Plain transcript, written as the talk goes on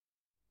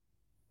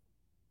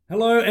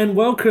Hello and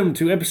welcome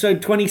to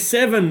episode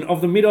 27 of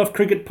the Mid-Off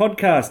Cricket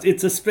Podcast.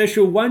 It's a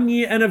special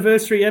 1-year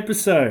anniversary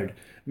episode.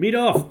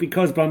 Mid-off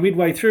because by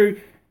midway through,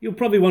 you'll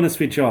probably want to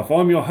switch off.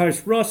 I'm your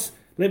host, Ross.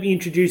 Let me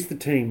introduce the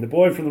team. The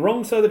boy from the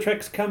wrong side of the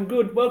tracks come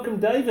good. Welcome,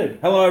 David.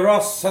 Hello,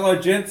 Ross. Hello,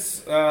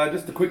 gents.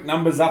 Just a quick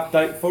numbers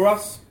update for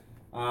us.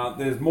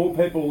 There's more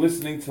people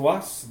listening to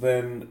us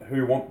than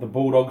who want the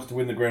Bulldogs to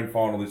win the grand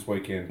final this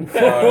weekend.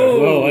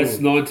 Well, that's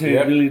 19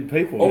 million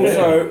people.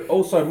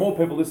 Also, more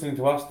people listening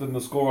to us than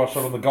the score I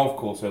shot on the golf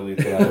course earlier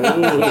today.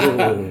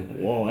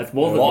 Wow, that's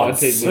more than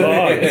 19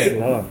 million.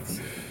 Lots.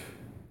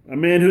 A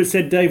man who has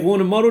said Dave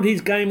Warner modelled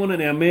his game on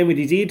it. Our man with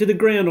his ear to the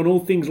ground on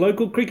all things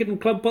local cricket and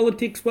club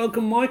politics.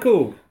 Welcome,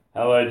 Michael.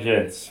 Hello,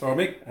 gents. All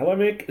right, Mick. Hello,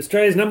 Mick.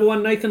 Australia's number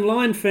one Nathan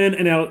Lyon fan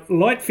and our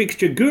light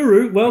fixture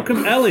guru.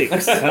 Welcome,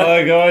 Alex.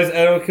 Hello, guys.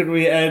 And can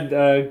we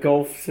add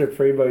Golf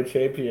Supremo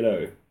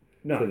Championo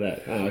to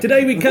that? Oh, okay.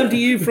 Today we come to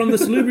you from the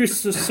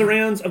salubrious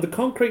surrounds of the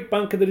concrete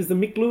bunker that is the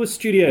Mick Lewis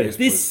Studios. Yes,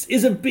 this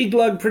is a Big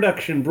Lug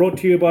production brought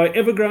to you by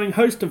ever-growing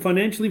host of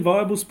financially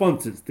viable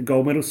sponsors, the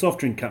Gold Medal Soft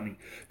Drink Company,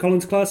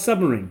 Collins Class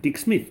Submarine, Dick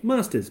Smith,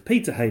 Masters,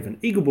 Pizza Haven,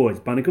 Eagle Boys,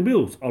 Barnacle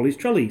Bills, Ollie's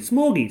Trolley,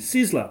 Smorgies,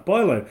 Sizzler,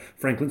 Bilo,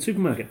 Franklin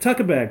Supermarket,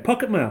 Tucker Bag,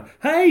 Pocket Mail,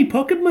 hey,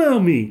 Pocket Mail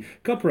me,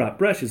 Copper Up,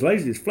 Brushes,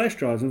 Lasers, Flash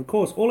Drives, and of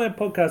course all our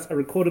podcasts are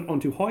recorded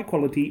onto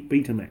high-quality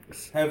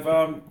Betamax. Have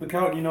the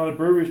Carlton United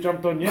Breweries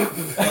jumped on yet?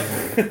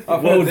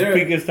 World's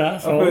biggest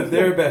asshole. I've heard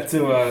they're about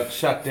to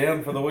shut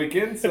down for the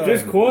weekend. So.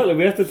 Just quietly,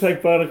 we have to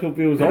take Barnacle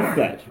Bills off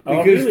that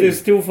because really? they're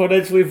still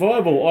financially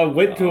viable. I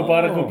went to a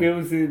Barnacle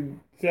Bills in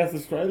South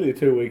Australia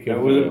 2 weekends Now,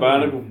 was it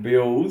Barnacle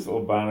Bills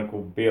or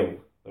Barnacle Bill,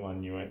 the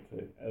one you went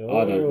to?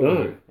 I don't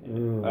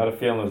know. I had a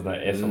feeling there's no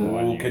S on the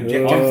one.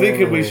 I'm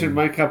thinking we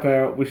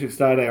should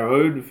start our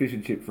own fish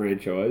and chip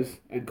franchise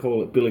and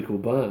call it Billicle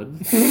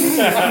Barnes.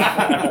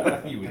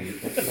 You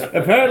idiot.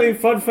 Apparently,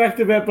 fun fact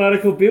about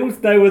Barnacle Bills,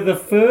 they were the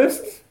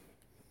first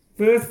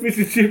fish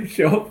and chip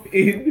shop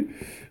in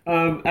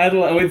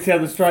Adelaide, in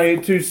South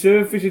Australia, to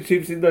serve fish and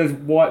chips in those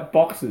white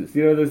boxes.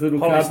 You know, those little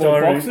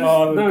cardboard boxes? The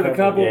cardboard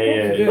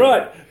boxes. Yeah.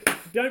 Right.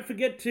 Don't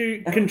forget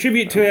to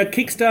contribute to our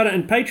Kickstarter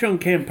and Patreon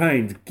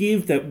campaigns.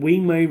 Give that we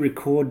may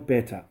record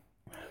better.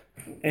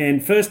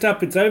 And first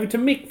up, it's over to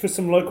Mick for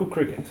some local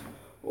cricket.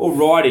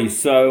 Alrighty,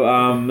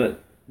 so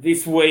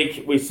this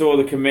week we saw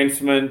the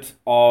commencement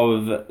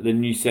of the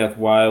New South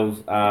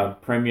Wales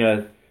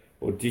Premier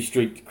or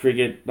District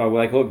Cricket. No,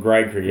 they call it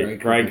Grade Cricket.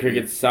 Grade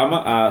cricket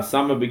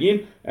summer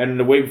begin, and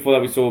the week before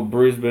that we saw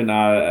Brisbane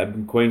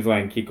and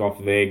Queensland kick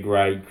off their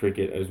Grade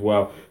Cricket as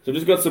well. So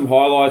just got some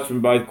highlights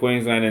from both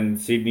Queensland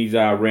and Sydney's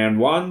round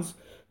ones.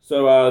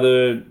 So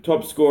the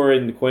top scorer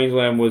in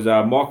Queensland was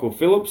Michael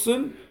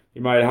Phillipson. He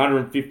made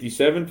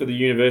 157 for the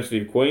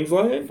University of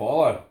Queensland.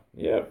 Follow.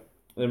 Yep.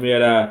 Then we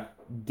had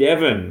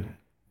Devon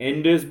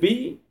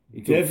Endersby.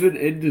 He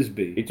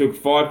took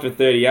 5 for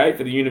 38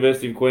 for the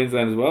University of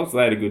Queensland as well, so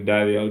they had a good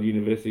day, the old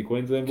University of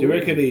Queensland. Do you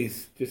reckon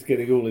he's just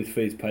getting all his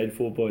fees paid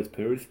for by his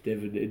parents,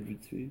 Devon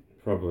Edwardsby?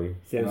 Probably.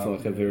 Sounds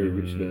like a very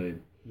rich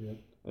name.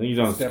 I think he's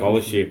on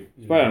scholarship.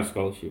 He's probably on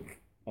scholarship.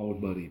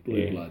 Old money,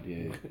 blue blood,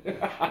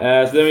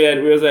 So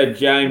then we also had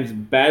James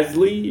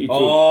Basley.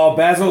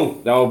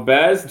 Basil. The old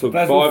Baz took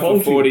Basil 5 for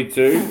Fawlty.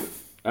 42.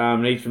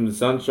 And he's from the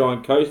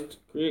Sunshine Coast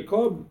Cricket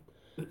Club.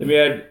 Then we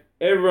had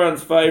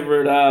everyone's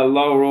favourite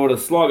lower order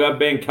slogger,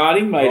 Ben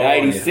Cutting, made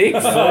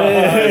 86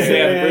 South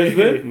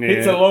Brisbane.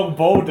 It's a long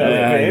ball, doesn't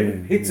it,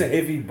 Ben? Hits a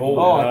heavy ball.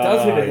 Oh, it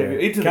does hit a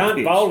heavy. Into Can't the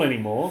pitch. bowl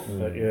anymore.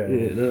 But yeah.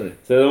 No.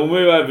 So then we'll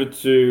move over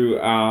to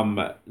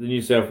the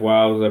New South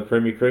Wales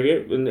Premier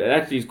Cricket. And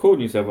actually, it's called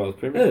New South Wales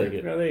Premier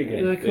Cricket. Oh, there you go.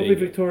 Yeah, they call me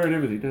Victoria and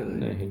everything, don't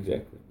they? Yeah,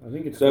 exactly. I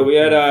think it's So we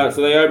had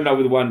so they opened up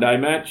with a one-day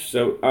match.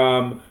 So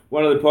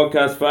one of the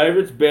podcast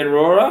favourites, Ben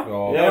Rora,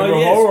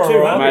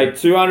 made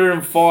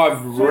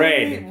 205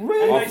 red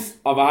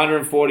of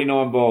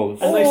 149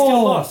 balls. And they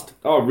still lost.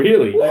 Oh,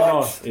 really? They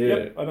lost. Yeah.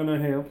 Yep. I don't know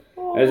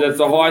how. As that's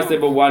the highest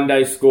ever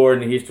one-day score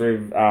in the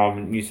history of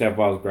New South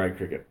Wales grade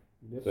cricket.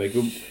 So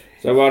good.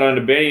 So well done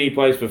to Benny. He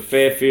plays for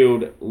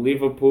Fairfield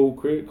Liverpool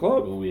Cricket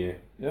Club. Oh, yeah.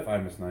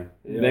 Famous name.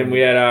 Then we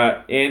had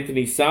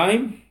Anthony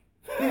Same.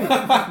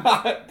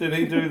 Did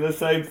he do the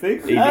same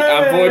thing?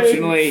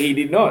 Unfortunately, he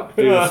did not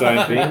do the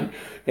same thing.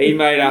 He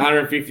made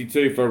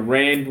 152 for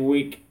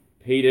Randwick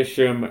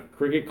Petersham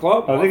Cricket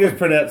Club. I think it's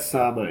pronounced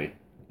Same.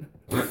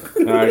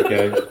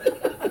 Okay.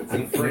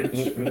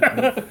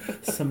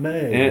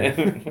 Samay.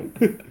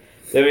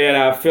 Then we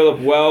had Philip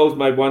Wells,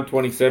 made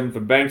 127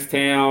 for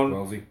Bankstown.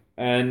 Wellsy.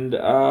 And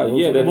that's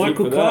it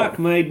Michael for Clark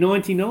that. made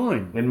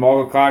 99. And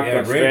Michael Clark Yeah,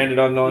 got red. stranded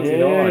on 99.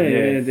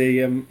 Yeah.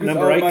 The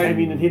number 8 came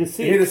in and hit a 6.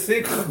 Hit a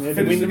 6. to Finish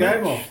win the the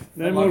game match. off.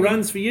 No more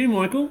runs for you,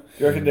 Michael. Do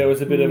you reckon there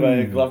was a bit of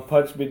a glove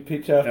punch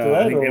mid-pitch after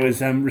that? I think or? there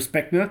was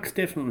respect knocks,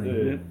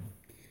 definitely.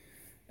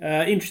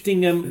 Yeah.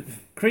 Interesting.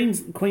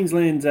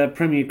 Queensland's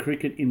Premier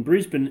Cricket in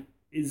Brisbane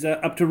is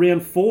up to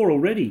round 4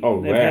 already.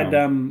 Oh, They've wow.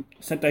 had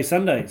Saturday,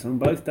 Sundays on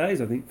both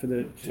days, I think, for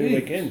the 2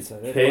 weekends.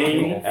 So that's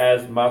Keen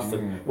as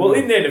mustard. Well,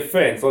 in their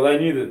defence, they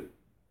knew that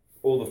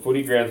all the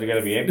footy grounds are going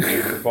to be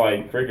empty to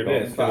play cricket Yeah,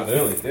 on. it started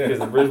early, yeah. Because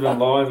the Brisbane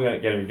Lions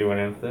aren't going to be doing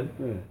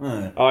anything.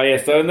 Yeah. Oh,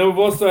 yeah. So, and then we've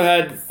also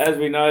had, as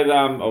we know,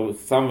 or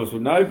some of us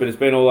would know, but it's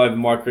been all over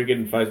my cricket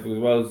and Facebook as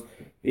well, as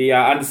the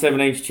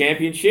Under-17s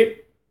Championship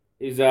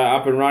is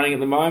up and running at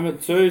the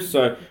moment too.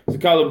 So there's a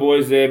couple of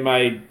boys there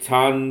made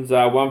tons.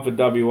 One for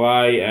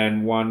WA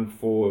and one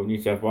for New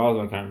South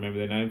Wales. I can't remember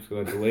their names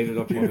because I deleted it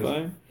off my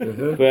phone.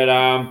 But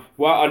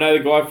well, I know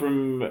the guy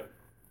from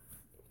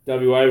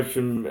WA was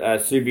from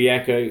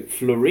Subiaco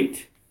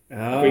Floreat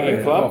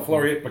Cricket Club. Oh,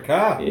 Floriette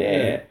Picard.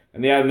 Yeah.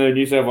 And the other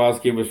New South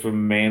Wales kid was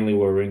from Manly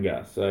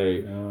Warringah.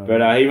 So,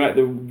 but he made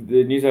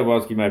the New South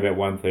Wales kid made about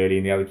 130,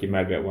 and the other kid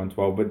made about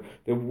 112. But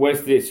the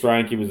West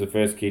Australian kid was the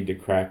first kid to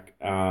crack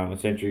a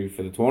century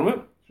for the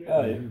tournament.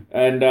 Oh, yeah.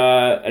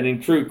 And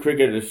in true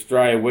Cricket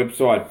Australia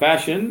website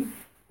fashion,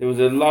 there was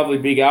a lovely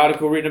big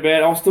article written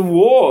about Austin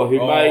Waugh, who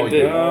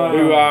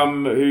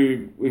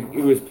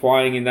who was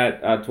playing in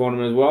that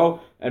tournament as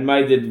well, and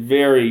made the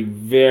very,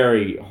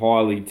 very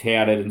highly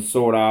touted and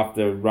sought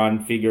after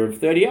run figure of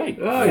 38.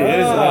 Oh,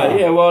 yes.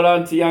 Yeah, well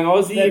done to young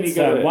Aussie. And he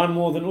That's got one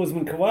more than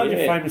Usman Khawaja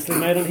Yeah. famously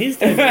made on his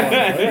debut.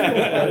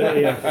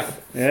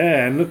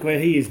 Yeah, and look where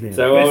he is now.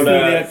 So Best, old,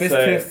 38, best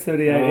so- test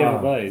 38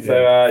 ever made.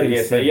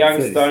 So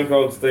young Stone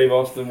Cold Steve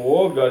Austin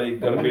Waugh got a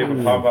bit of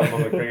a pump up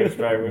on the Cricket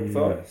Australia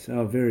website.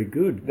 So very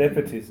good.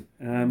 Nepotism.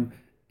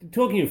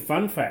 Talking of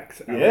fun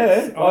facts, Yeah,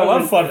 Alex, I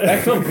love fun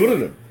facts. I'm good at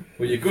them.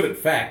 Well, you're good at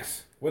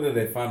facts, whether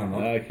they're fun or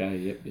not. Okay,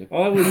 yep.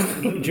 I was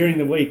during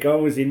the week. I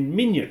was in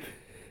Minyip,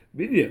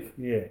 Minyip.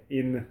 yeah,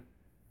 in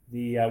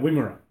the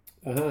Wimmera,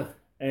 Uh-huh.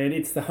 and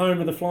it's the home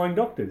of the Flying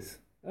Doctors,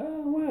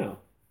 Oh, wow.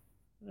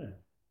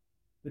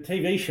 the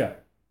TV show.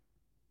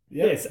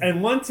 Yep. Yes,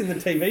 and once in the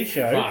TV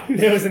show,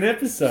 there was an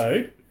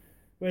episode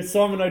where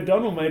Simon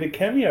O'Donnell made a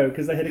cameo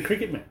because they had a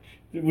cricket match.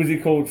 Was he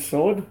called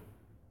Sword?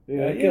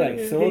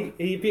 Sword.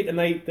 He bit, and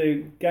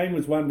the game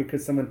was won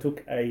because someone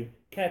took a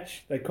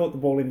catch. They caught the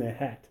ball in their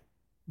hat.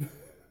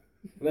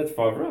 That's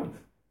 5 runs.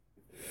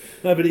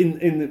 No, but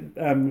in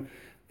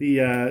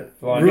the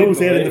Flying rules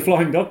Netball out in League. the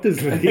Flying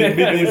Doctors League, it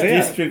was out.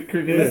 District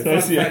Cricket Fun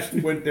Association. facts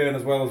went down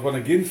as well as one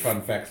of Gin's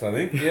fun facts, I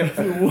think. Yep.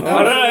 I don't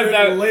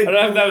know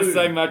if that was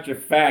so much a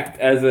fact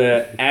as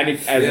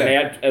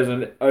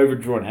an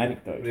overdrawn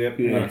anecdote. Yep.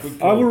 Yeah. No, good I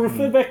call. will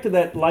refer back to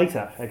that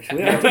later,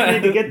 actually. I just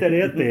need to get that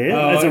out there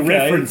as a okay.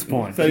 reference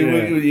point. So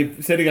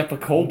you're setting up a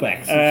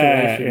callback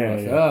situation. yeah,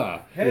 like,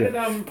 yeah. How did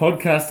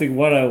Podcasting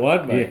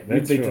 101, mate. Yeah, You've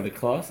that's been to right. the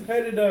classes. how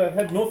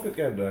did Norfolk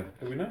go today?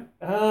 Do we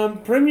know?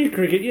 Premier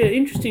Cricket, yeah,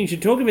 interesting you should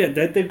talk about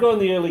that. They've gone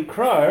the early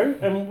crow,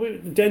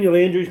 and Daniel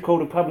Andrews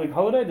called a public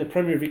holiday. The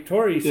Premier of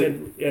Victoria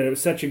said it was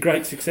such a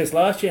great success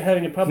last year,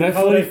 having a public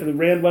Definitely. holiday for the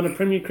round 1 of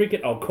Premier Cricket.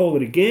 I'll call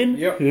it again.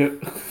 Yep.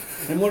 Yep.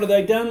 And what have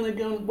they done? They've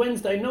gone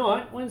Wednesday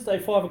night, Wednesday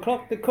 5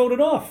 o'clock, they called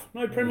it off.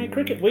 No Premier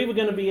Cricket. We were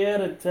going to be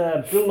out at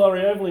Bill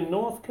Laurie Oval in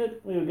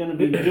Northcote. We were going to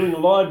be doing a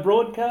live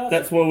broadcast.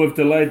 That's why we've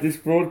delayed this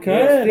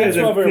broadcast. Yeah, that's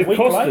why we're a it week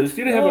cost late. us.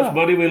 Do you know how much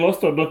money we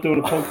lost on not doing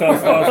a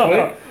podcast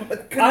last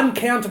week?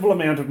 Uncountable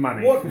amount of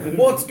money.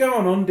 What's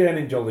going on down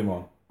in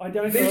Jollymont? I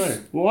don't This-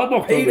 know. Well, I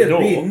knocked on the Peter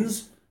door.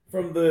 Binns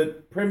from the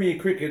Premier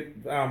Cricket,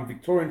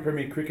 Victorian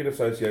Premier Cricket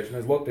Association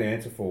has a lot to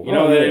answer for. You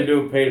know what they need to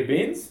do with Peter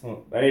Binns?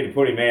 They need to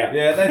put him out.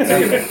 Yeah, that's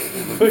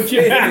it. Put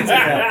your bins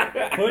out.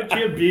 Put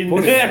your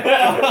bins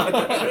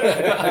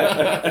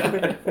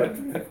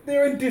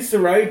They're in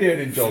disarray down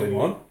in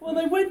Jollymont. Well,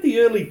 they went the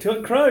early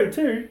crow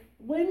too.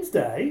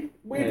 Wednesday.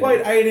 We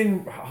played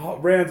 18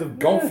 rounds of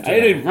golf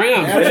today. 18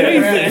 rounds.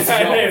 Yeah. Jesus.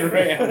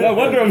 Yeah. No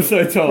wonder I'm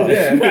so tired.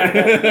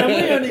 And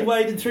we only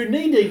waded through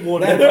knee-deep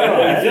water. That's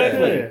right,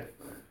 exactly. Yeah.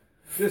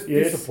 Just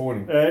Yes.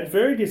 disappointing. It's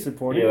very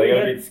disappointing. Yeah, they got We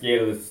a had- bit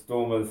scared of the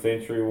storm of the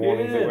century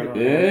warnings that went on.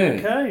 Yeah.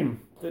 It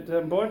came that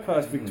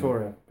bypassed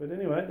Victoria. But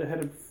anyway, they had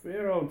a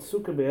fair old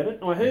sook about it.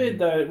 I heard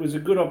though it was a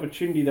good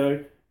opportunity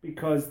though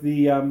because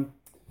the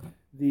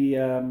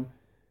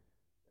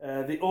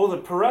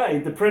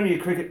parade, the Premier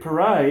Cricket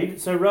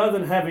parade. So rather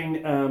than having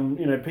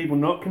people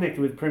not connected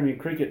with Premier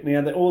Cricket,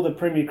 now that all the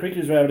Premier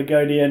cricketers were able to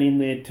go down in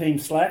their team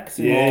slacks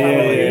in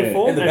colourful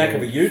uniform. In the back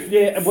of a ute.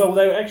 Yeah, well,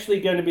 they were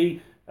actually going to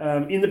be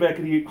in the back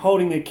of the ute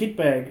holding their kit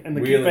bag and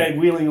the Wheeling. kit bag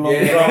wheeling along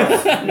the Yeah.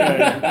 grass.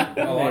 Yeah.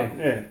 I like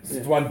Yeah.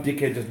 It's one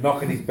dickhead just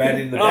knocking his bat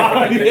in the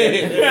back.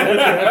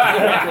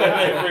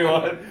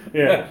 Everyone.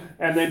 Yeah,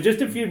 and then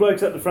just a few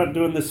blokes up the front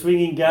doing the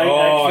swinging gate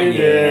Oh, action.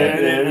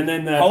 yeah. And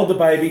then Hold the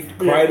baby,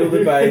 cradle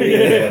the baby.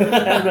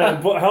 and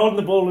holding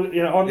the ball, on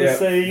the Yeah,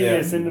 seam. yeah.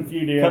 Yeah, send a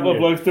few down. A couple of yeah.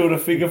 blokes doing a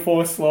figure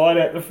 4 slide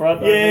out the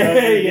front.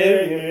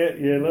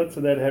 Yeah, lots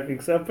of that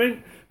happening. So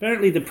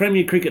apparently the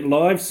Premier Cricket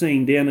live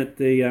scene down at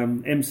the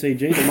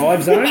MCG, the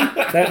live zone,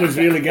 that was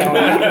really going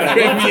on.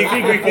 Premier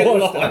Cricket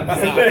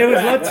There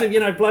was lots of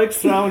blokes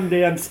throwing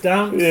down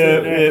stumps.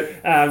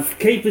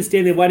 Keepers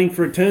down there waiting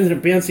for returns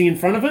and bouncing in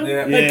front of them.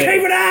 Yeah. They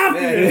keep it up.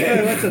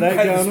 Yeah. Lots of that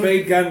Had the going on.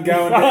 speed gun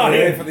going down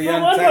there for the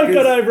young One bloke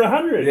got tuckers. over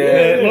 100.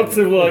 Yeah. Lots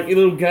of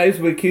little games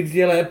where kids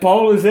yell at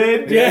bowler's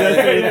head.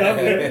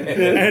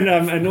 And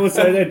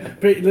also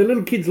that the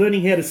little kids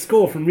learning how to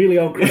score from really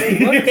old cricket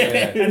blokes,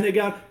 and they're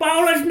going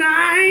bowler's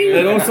name. Bang!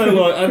 And also,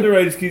 like,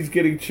 underage kids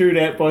getting chewed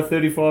out by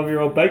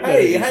 35-year-old bank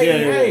Hey,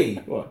 managers. hey.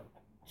 What?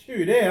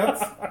 Chewed out.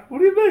 What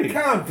do you mean?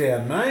 Calm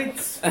down,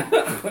 mates.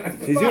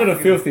 He's got a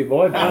filthy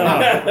mind.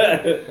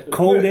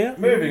 Called out.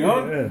 Moving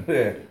on.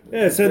 Yeah.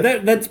 Yeah, so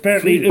that's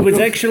apparently it was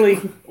actually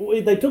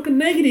they took a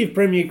negative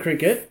Premier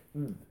Cricket,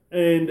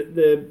 and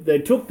they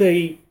took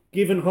the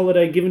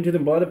holiday given to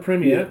them by the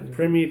Premier,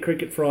 Premier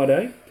Cricket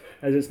Friday,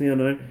 as it's now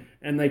known,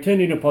 and they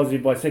turned in a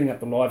positive by setting up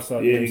the live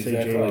site. Yeah, MCG.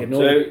 exactly. And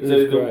all-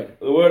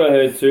 The word I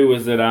heard too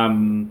was that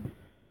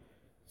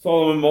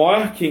Solomon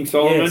Meyer, King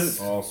Solomon, Yes.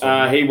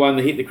 Oh, he won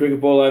the hit the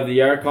cricket ball over the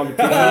Yarra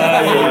competition.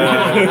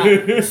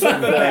 So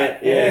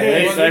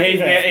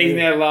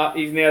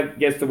he's now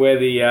gets to wear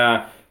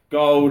the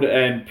gold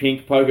and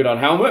pink polka dot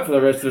helmet for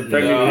the rest of the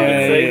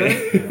Premier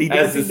Cricket season He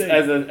does as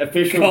indeed. an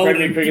official Gold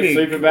Premier and Cricket pink.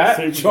 super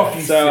bat.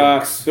 Jockey So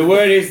six. the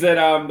word is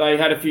that they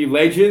had a few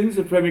legends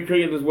of Premier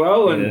Cricket as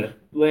well, and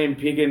Liam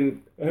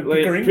Pickering.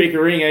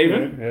 Pickering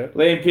even. Yeah.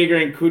 Liam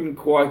Pickering couldn't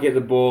quite get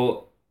the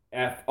ball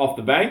off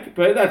the bank,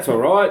 but that's all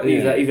right.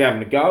 He's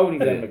having a go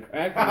and he's having a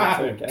crack. And that's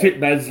okay. Tip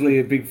Madsley,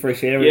 a big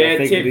fresh area. I Yeah,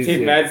 think it is,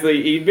 Tip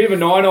Madsley. He's a bit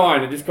of a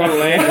 9-iron. It just kind of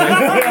landed.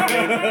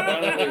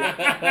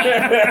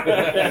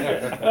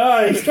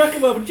 Oh, he struck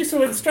him up and just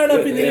went straight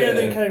up in the air and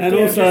then came And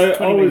down. also, just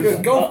 20 I was- meters.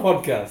 Golf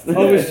podcast.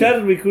 I was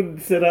shattered we couldn't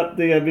set up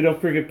the Mid-Off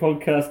Cricket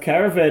Podcast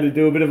caravan to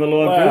do a bit of a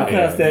live Wow,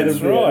 broadcast out that's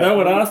of right. No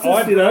one asked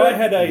us,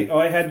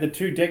 I had the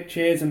 2 deck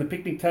chairs and the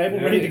picnic table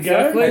ready to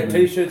exactly. go. And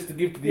t-shirts to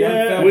give to the young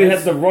Yeah. fellas. We had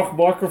the rock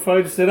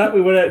microphones set up.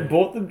 We went out and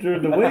bought them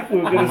during the week. We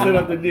were going to set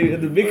up the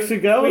mixer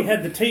going. We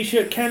had the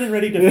t-shirt cannon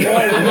ready to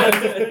fly.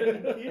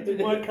 Kids who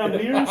might come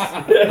near us.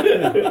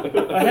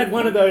 I had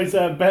one of those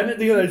banners,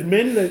 those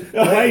men, the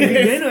waving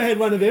men. I had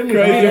one of them.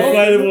 Crazy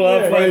inflatable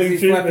arm flailing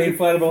Crazy tube. flappy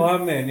inflatable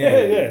arm man.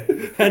 Yeah.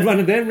 Had one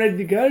of them ready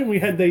to go. And we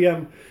had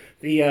the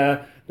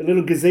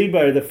little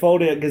gazebo, the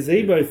fold-out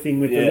gazebo thing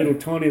with the little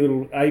tiny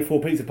little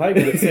A4 piece of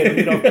paper that said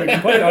Mid-Off Cricket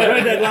Podcast. I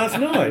read that last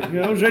night.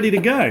 I was ready to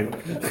go.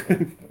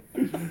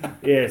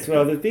 Yes,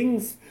 well, the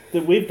things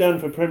that we've done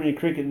for Premier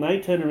Cricket, and they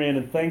turn around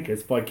and thank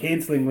us by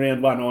cancelling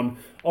round 1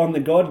 on the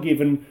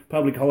God-given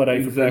public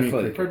holiday for Exactly.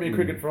 Premier Cricket. Premier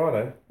Cricket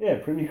Friday. Yeah,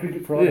 Premier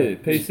Cricket Yeah, Friday.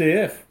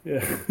 PCF.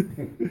 Yeah.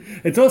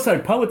 It's also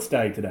Poets'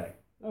 Day today.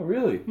 Oh,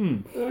 really?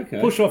 Okay.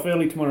 Push off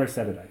early tomorrow,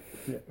 Saturday.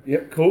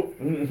 Yep, cool.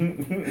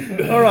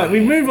 All right, we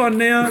move on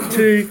now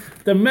to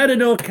the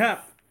Matador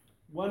Cup.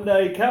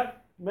 One-day cup.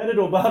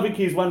 Matador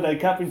Barbecues One-Day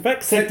Cup. In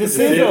fact, set to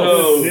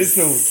sizzle.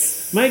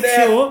 Make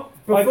Now, sure...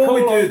 I Before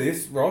we call on- do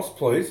this, Ross,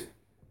 please.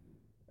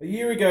 A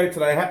year ago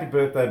today, happy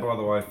birthday, by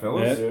the way,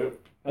 fellas. Yeah.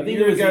 I A think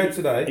year it was ago a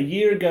today.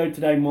 year ago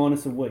today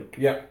minus a week.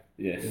 Yep.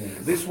 Yes.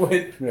 This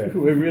went.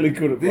 We're really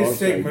good at This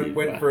milestone. segment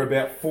went for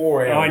about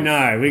 4 hours. I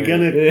know, we're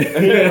going to keep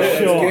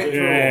it short. get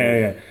through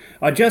Yeah.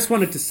 I just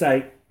wanted to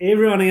say,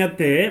 everyone out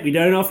there, we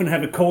don't often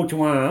have a call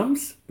to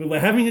arms, but we're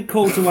having a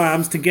call to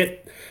arms to get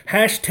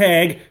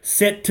hashtag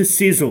set to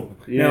sizzle.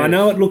 Now, I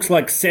know it looks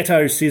like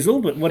Seto sizzle,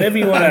 but whatever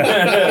you want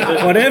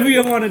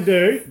to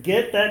do,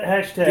 get that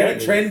hashtag. Get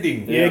it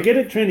trending. Yeah, get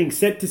it trending.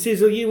 Set to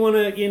sizzle. You want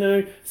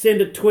to,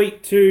 send a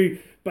tweet to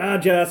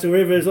Barjas or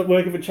whoever's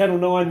working for Channel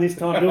 9 this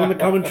time doing the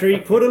commentary.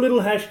 Put a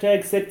little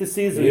hashtag set to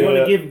sizzle. You want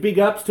to give big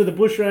ups to the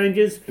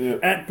Bushrangers.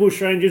 At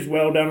Bushrangers,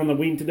 well done on the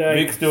win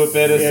today. Vicks do it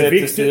better, set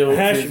to sizzle.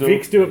 Sizzle.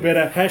 Vicks do it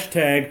better.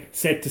 Hashtag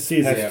set to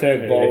sizzle.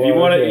 Hashtag If bolo. you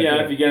want to,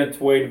 if you're going to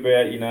tweet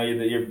about,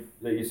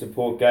 that you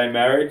support gay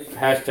marriage,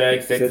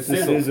 hashtag set to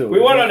sizzle. We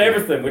want it on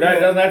everything. We don't. It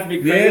doesn't have to be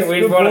cricket. Yes,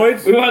 we, good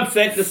points. we want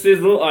set to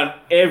sizzle on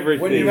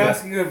everything. When you're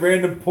asking a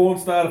random porn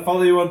star to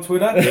follow you on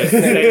Twitter,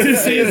 Set to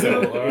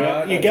sizzle. All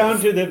right. You go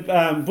into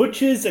the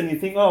butchers and you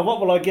think, oh, what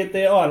will I get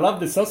there? Oh, I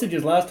loved the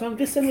sausages last time.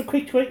 Just send them a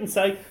quick tweet and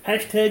say,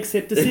 hashtag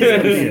set to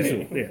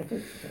sizzle. Yeah.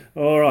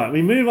 All right,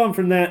 we move on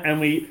from that and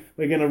we're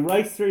going to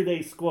race through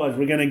these squads.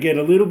 We're going to get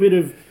a little bit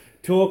of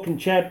talk and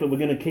chat, but we're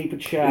going to keep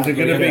it sharp. Is it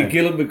going to be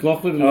Gillon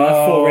McLaughlin in the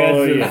last 4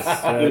 rounds? of-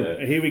 Yes.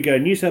 Here we go.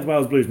 New South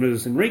Wales Blues,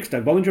 Middleton Reeks,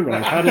 Doug Bollinger,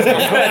 Ryan Carter's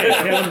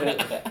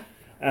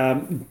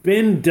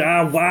Ben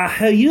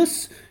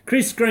Darwahayus,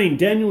 Chris Green,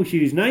 Daniel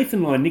Hughes,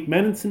 Nathan Lyon, Nick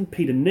Manninson,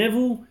 Peter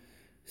Neville,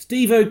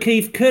 Steve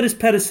O'Keefe, Curtis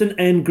Patterson,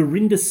 and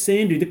Gurinder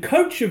Sandhu. The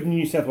coach of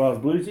New South Wales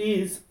Blues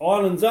is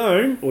Island's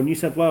own, or New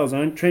South Wales'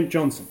 own, Trent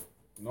Johnson.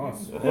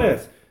 Nice.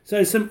 Yes.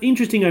 So some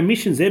interesting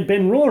omissions there.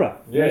 Ben Rohrer,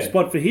 no Yeah.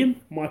 spot for him.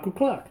 Michael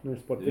Clark, no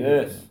spot for him.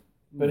 Yes.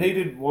 But he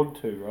didn't want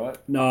to, right?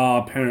 No,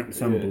 apparently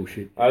some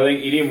bullshit. I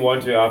think he didn't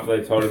want to after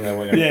they told him they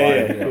weren't going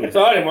to Yeah, play.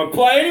 So I didn't want to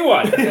play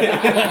anyway.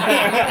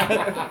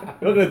 I'm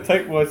going to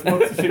take my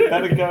sponsorship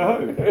back and go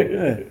home.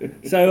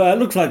 So it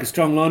looks like a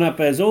strong lineup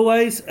as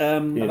always.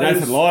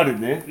 Nathan Lyon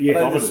in there.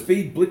 Yeah. Are they the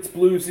Speed Blitz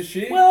Blues this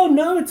year? Well,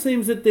 no, it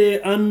seems that they're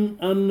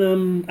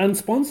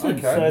unsponsored.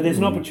 Okay. So there's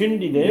an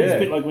opportunity there. It's a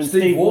bit like when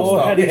Steve Steve Waugh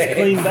Waugh had his stuff.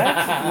 clean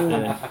backs.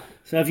 Yeah.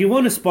 So if you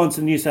want to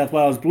sponsor New South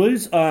Wales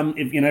Blues,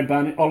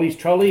 if Ollie's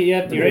Trolley,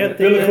 you're out there.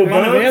 Billicle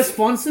One of Barnes. our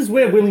sponsors,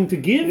 we're willing to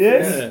give.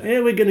 Yes.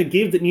 Yeah, we're going to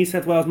give that New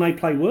South Wales may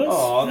play worse.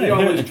 Oh, the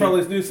Orange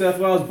Trolleys New South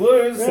Wales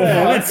Blues. Yeah,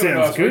 that That's a sounds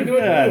nice good. way to do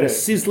it. The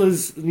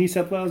Sizzlers New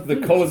South Wales The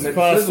Blues. Collins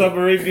class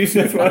submarine New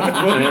South Wales.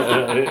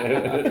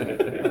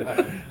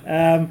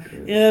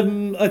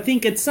 I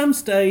think at some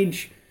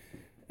stage,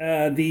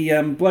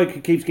 the bloke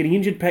who keeps getting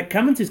injured, Pat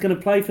Cummins, is going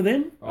to play for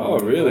them. Oh,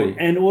 really?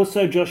 And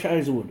also Josh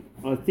Hazelwood,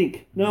 I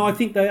think. No, I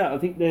think they are. I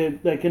think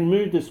they can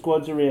move the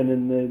squads around,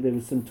 and there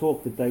was some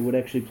talk that they would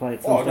actually play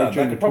at some Oh, stage no, they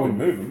during could the probably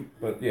tournament. move him,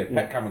 but yeah,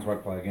 Pat Cummins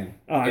won't play again.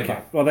 Oh, okay.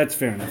 Ever. Well, that's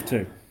fair enough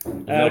too.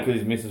 Is that because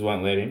his missus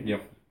won't let him?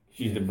 Yep.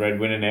 She's the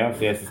breadwinner now, so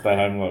he has to stay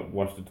home and like,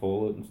 wash the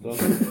toilet and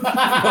stuff.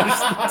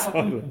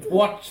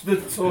 Watch the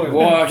toilet.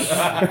 Wash.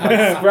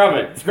 Scrub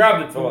it.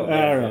 Scrub the toilet.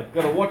 All right.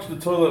 Got to watch the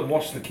toilet and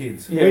watch the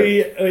kids.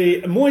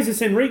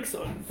 Moises Henriques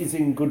is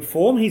in good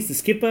form. He's the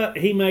skipper.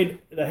 They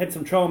had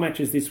some trial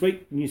matches this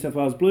week, New South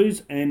Wales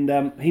Blues,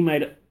 and he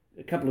made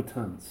a couple of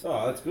tons.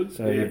 Oh, that's good.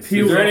 So, Yeah, yes.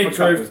 Is there any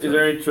truth to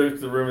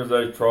the rumours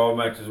those trial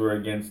matches were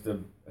against a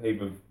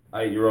heap of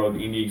 8-year-old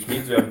Indian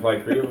kids who haven't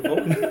played cricket before?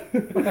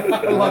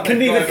 Can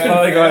neither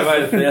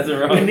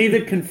Can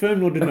neither confirm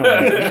nor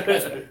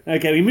deny.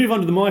 Okay, we move on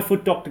to the My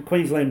Foot Doctor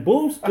Queensland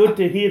Bulls. Good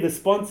to hear the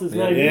sponsors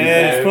maybe.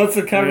 Yeah,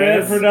 sponsor coming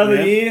out for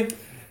another year.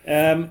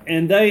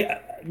 And they,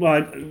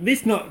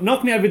 this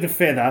knocked me out with a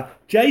feather.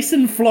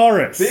 Jason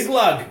Flores. Big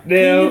lug.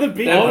 Now, The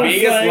big I will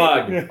biggest say-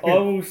 lug. I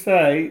will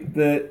say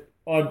that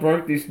I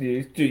broke this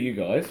news to you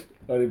guys.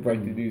 I didn't break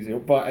the news here,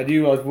 but I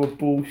knew you guys were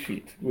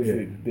bullshit. Was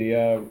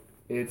the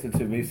answer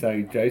to me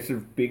saying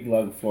Jason Big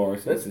Lug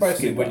Flores? That's is a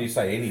basically skipper. when you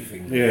say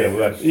anything. Yeah, well,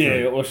 that's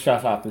Yeah, or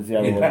shut up as the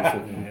other one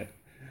said.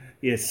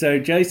 Yes, so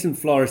Jason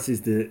Flores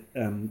is the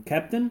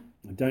captain.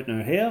 I don't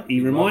know how. He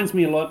reminds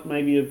me a lot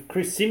maybe of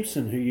Chris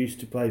Simpson, who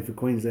used to play for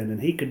Queensland,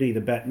 and he could neither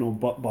bat nor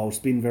bowl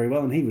spin very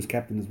well, and he was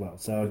captain as well.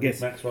 So I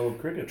guess Maxwell of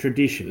cricket.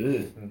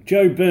 tradition.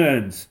 Joe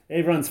Burns,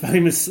 everyone's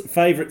famous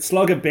favourite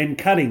slogger Ben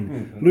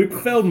Cutting, Luke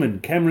Feldman,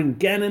 Cameron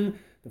Gannon,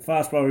 the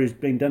fast bowler who's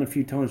been done a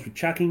few times with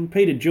chucking,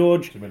 Peter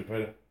George,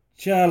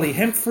 Charlie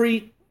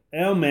Hemphrey,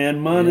 our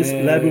man Marnus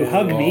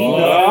Labuhagni,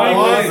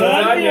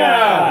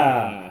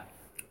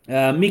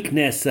 Mick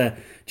Nasser,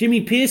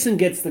 Jimmy Pearson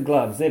gets the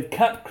gloves. They've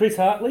cut Chris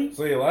Hartley.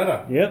 See you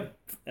later. Yep.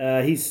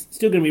 He's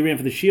still going to be around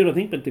for the Shield, I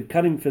think, but they've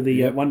cut him for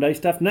the one-day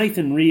stuff.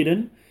 Nathan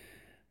Reardon,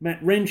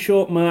 Matt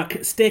Renshaw, Mark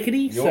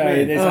Steckety. So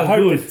man. there's a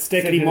hope good. that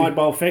Steckety might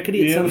bowl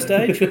Feckety at some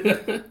stage.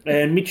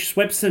 And Mitch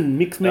Swepson,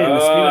 Mix Man, the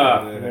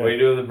spinner. What do you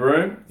do with the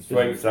broom?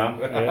 Swing some.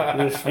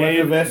 The swing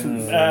of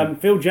essence.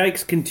 Phil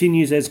Jakes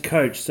continues as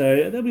coach, so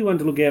there'll be one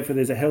to look out for.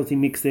 There's a healthy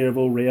mix there of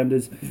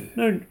all-rounders.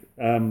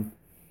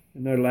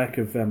 No lack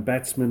of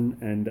batsmen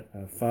and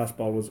fast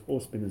bowlers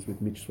or spinners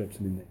with Mitch Swepson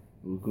in there.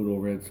 Well, good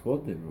all-round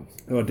squad there, Ross.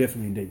 Oh,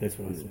 definitely indeed. That's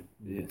what I said.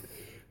 Yeah.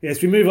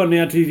 Yes, we move on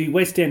now to the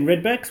West End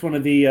Redbacks, one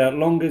of the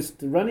longest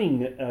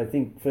running, I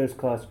think,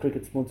 first-class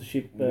cricket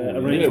sponsorship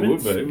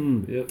arrangements. Yeah, it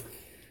would be. Yep.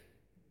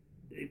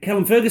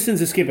 Callum Ferguson's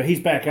a skipper. He's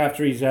back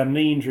after his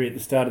knee injury at the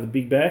start of the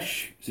Big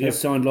Bash. So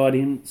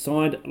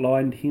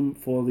sidelined him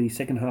for the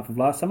second half of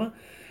last summer.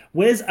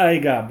 Wes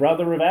Agar,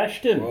 brother of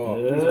Ashton.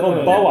 He's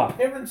called Boa.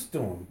 Parents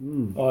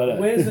doing.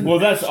 Where's well,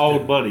 that's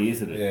old money,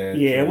 isn't it? Yeah.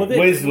 Yeah, well,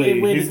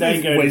 Wesley. Where His did they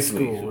name's go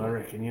Wesley. to school? I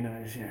reckon,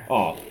 Yeah.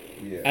 Oh,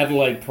 Yeah.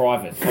 Adelaide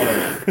Private. I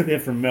don't know. They're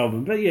from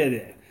Melbourne, but yeah,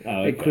 they're Oh,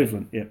 okay.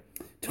 equivalent. Yeah.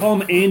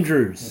 Tom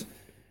Andrews,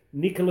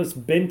 Nicholas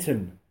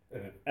Benton,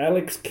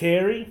 Alex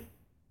Carey.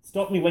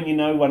 Stop me when you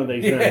know one of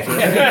these names.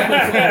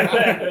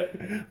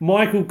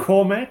 Michael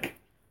Cormack,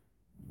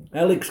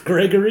 Alex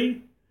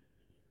Gregory,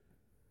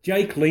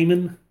 Jake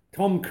Lehman,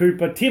 Tom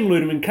Cooper, Tim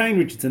Ludeman, Kane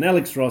Richardson,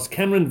 Alex Ross,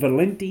 Cameron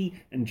Valenti,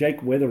 and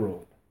Jake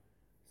Weatherall.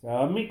 So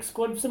a mixed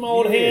squad, some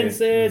old hands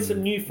there,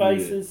 some new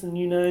faces, some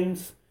new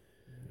names.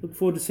 Look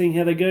forward to seeing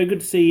how they go. Good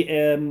to see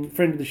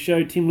friend of the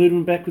show, Tim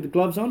Ludeman, back with the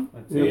gloves on.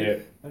 Yeah,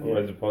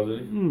 always a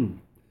positive.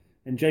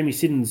 And Jamie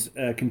Siddons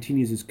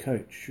continues as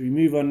coach. We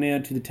move on now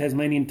to the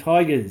Tasmanian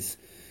Tigers.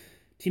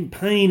 Tim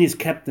Payne is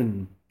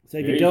captain.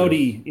 Xavier Jesus.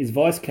 Doherty is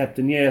vice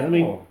captain. Yeah, I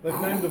mean, They've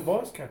named a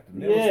vice captain.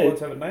 The Yeah. other squads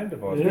haven't named a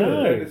vice No.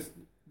 captain. They're just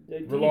they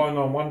did. relying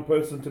on one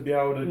person to be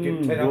able to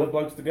get 10 other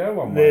blokes to go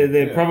one They're, way.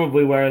 they're Yeah.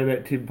 probably worried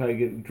about Tim Payne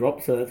getting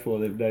dropped, so that's why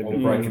they've named Or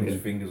him. breaking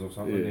his fingers or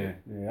something, Yeah.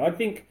 yeah. Yeah, I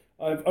think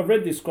I've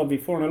read this squad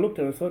before, and I looked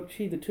at it and I thought,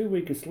 gee, the two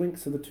weakest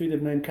links are the two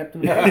they've named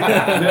captain.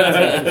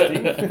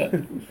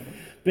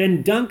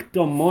 Ben Dunk,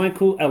 Don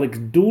Michael, Alex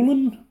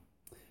Doolan,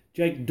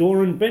 Jake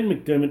Doran, Ben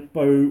McDermott,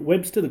 Bo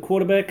Webster, the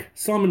quarterback,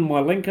 Simon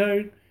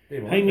Milenko,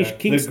 Hamish The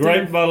Kingston.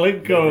 Great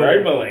Malenko.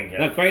 Great Malenko.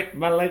 The Great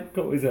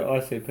Malenko is an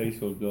ICP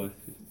sort of guy.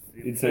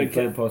 Inside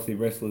Clan Posse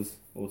wrestlers,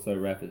 also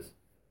rappers.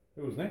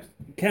 Who was next?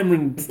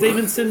 Cameron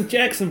Stevenson,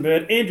 Jackson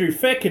Bird, Andrew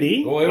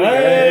Feckety. Oh, here we go.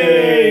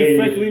 Hey!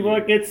 Feckley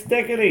might get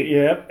Steckety.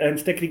 Yep, and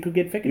Steckety could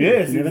get Feckety.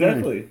 Yes, You never know.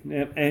 exactly.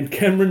 Yep, and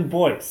Cameron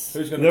Boyce.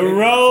 Who's going The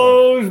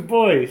Rose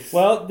Boys.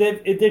 Well,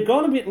 they've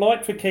gone a bit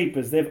light for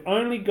keepers. They've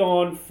only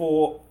gone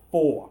for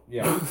 4.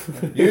 Yeah.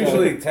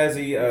 Usually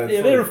Tassie... Yeah,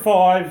 they're a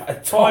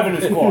 5. 5 in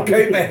a squad.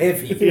 Keeper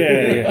heavy.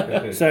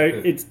 Yeah. So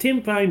it's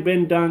Tim Payne,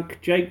 Ben Dunk,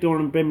 Jake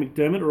Doran, and Ben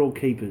McDermott are all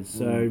keepers.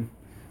 So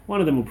One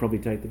of them will probably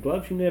take the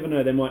gloves. You never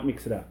know. They might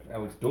mix it up.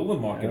 Alex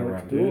Doolan might get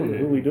around.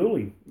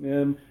 Dooley.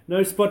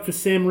 No spot for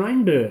Sam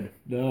Rainbird.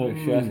 No,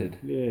 shattered.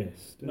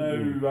 Yes.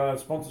 No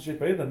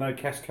sponsorship either. No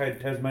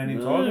Cascade Tasmanian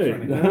Tigers or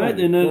anything. No,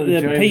 they're no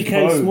James PK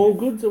Bone. Small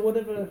Goods or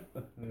whatever.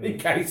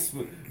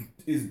 PK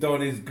is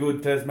Don is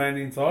good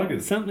Tasmanian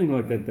Tigers. Something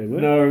like that they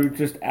were. No,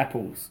 just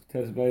apples.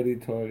 Tasmanian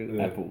Tigers,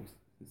 Yeah. apples.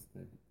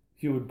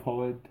 Hugh and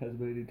Pine,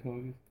 Tasmanian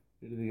Tigers.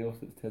 Anything else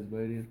that's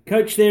Tasmanian?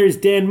 Coach there is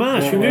Dan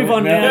Marsh. We move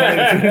on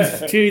now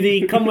to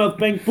the Commonwealth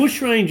Bank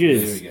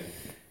Bushrangers. There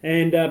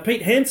we go. And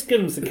Pete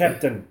Hanscom's the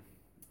captain.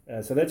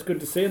 So that's good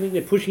to see. I think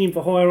they're pushing him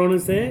for higher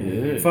honours there.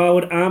 Yeah.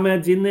 Forward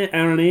Ahmad's in there.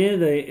 Aaron Eyre,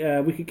 the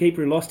wicketkeeper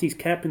who lost his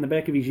cap in the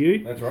back of his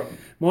ute. That's right.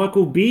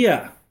 Michael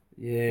Beer.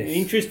 Yes.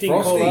 Interesting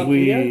Frosty. call up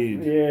Weird.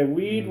 here. Yeah,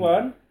 weird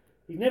one.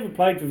 He's never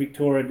played for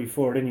Victoria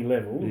before at any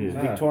level. Yeah. He was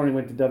No. Victorian,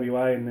 went to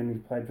WA and then he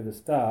played for the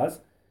Stars.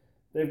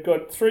 They've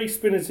got 3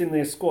 spinners in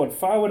their squad.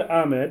 Forward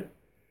Ahmed.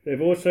 They've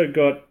also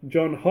got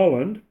John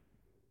Holland.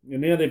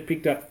 And now they've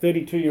picked up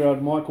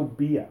 32-year-old Michael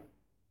Beer.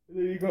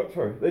 Then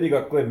you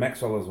got Glenn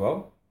Maxwell as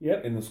well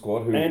Yep. in the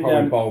squad, who And,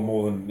 probably bowl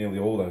more than nearly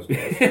all those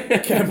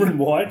guys. Cameron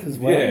White as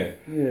well. Yeah.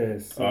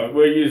 Yes.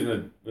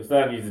 We're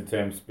starting to use the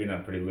term spinner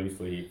pretty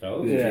loosely here,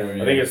 fellas. Yeah.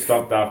 I think it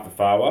stopped after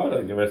Farwell. I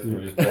think the rest of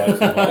it just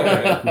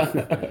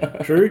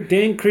blows. True.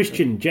 Dan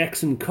Christian,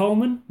 Jackson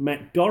Coleman,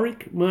 Matt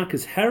Dorick,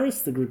 Marcus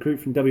Harris, the recruit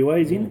from WA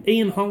is in,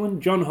 Ian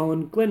Holland, John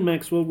Holland, Glenn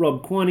Maxwell,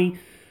 Rob Quiney,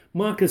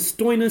 Marcus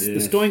Stoinis, the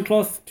Yes.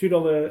 Stoincloth,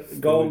 $2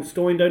 gold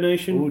Stoin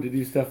donation. Oh, did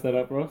you stuff that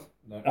up, Ross?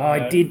 No. Oh,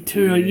 I did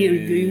too. You're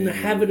in the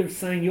habit of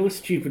saying your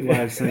stupid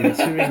way of saying it.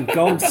 You're in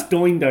gold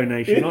Stoin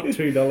donation, not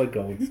 $2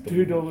 gold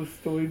Stoin. $2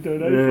 story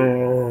donation.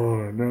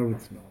 Oh, no,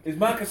 it's not. Is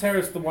Marcus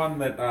Harris the one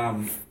that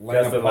That's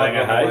Langer the played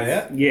Langer on the way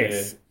hates. out?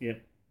 Yes.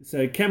 Yep.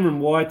 So Cameron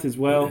White as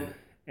well,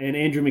 and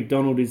Andrew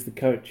McDonald is the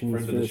coach. In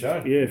Friend his of the first,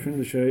 show. Yeah, friend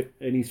of the show,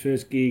 and his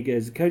first gig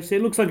as a coach. So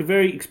it looks like a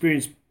very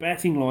experienced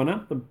batting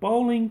lineup. The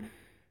bowling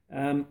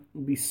will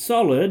be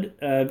solid,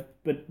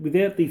 but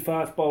without the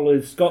fast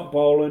bowlers Scott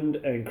Boland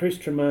and Chris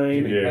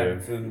Tremaine, Jimmy Yeah.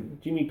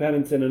 Pattinson. Jimmy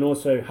Pattinson, and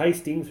also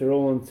Hastings, who are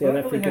all in South Don't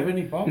really Africa. have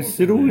any bowlers. Is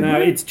Siddle in No,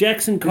 there? it's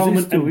Jackson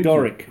Coleman still and injured?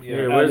 Dorick.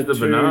 Yeah, where's the two-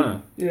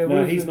 banana? Yeah, No,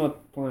 where's he's the-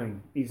 not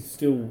playing. He's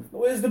still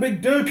Where's the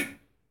big Duke?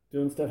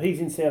 doing stuff. He's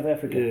in South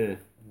Africa, Yeah.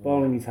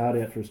 bowling his heart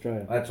out for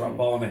Australia. That's right,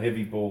 bowling a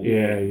heavy ball.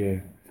 Yeah.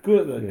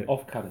 Good at the Yeah.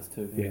 off-cutters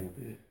too. Yeah.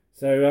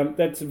 So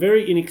that's a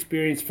very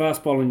inexperienced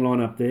fast bowling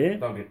lineup there,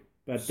 They'll get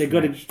but they've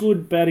got a smashed.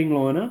 good batting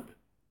lineup.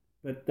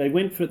 But they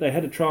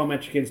had a trial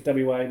match against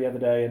WA the other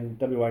day, and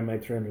WA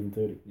made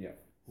 330. Yeah.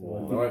 So They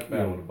I won't think, be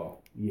able to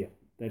bowl. yeah,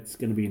 that's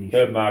going to be an issue.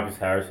 Heard Marcus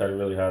Harris had a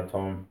really hard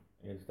time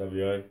against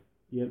WA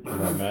Yep. in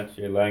that match.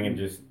 Yeah, Langan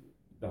just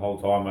the whole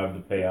time over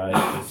the PA.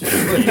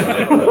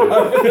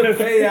 The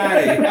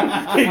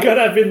PA. He got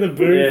up in the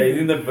booth. Yeah, he's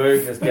in the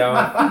booth just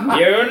going,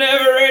 "You're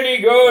never any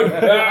good."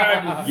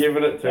 Just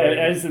giving it to And him.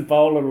 as the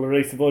bowler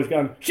released the ball, he's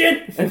going,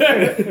 shit!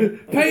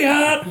 Pay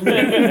hard!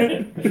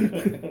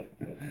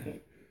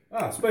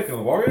 Speaking of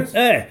the Warriors.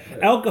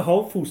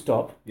 Alcohol, full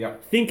stop.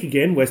 Yep. Think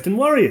again, Western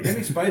Warriors.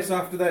 Any space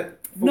after that?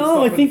 full No, stop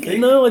I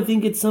and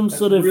think it's some That's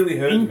sort of really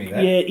hurting me,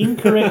 that.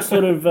 incorrect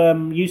sort of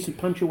use of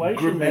punctuation.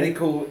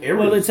 grammatical errors.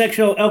 Well, it's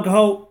actual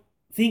alcohol.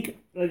 Think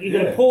like you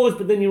got to Yeah. pause,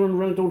 but then you want to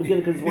run it all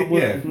together because it's one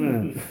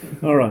word.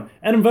 Yeah. All right.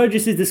 Adam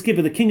Voges is the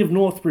skipper, the king of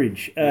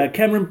Northbridge.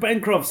 Cameron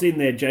Bancroft's in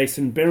there.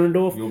 Jason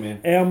Berendorf, Your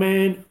man. our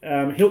man.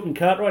 Hilton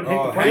Cartwright,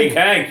 Hank the Big Prank,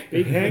 Hank.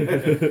 Big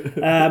Hank.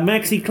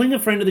 Maxie Klinger,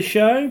 friend of the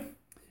show.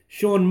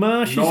 Sean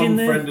Marsh is in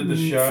there. Non-friend of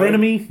the show.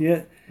 Frenemy,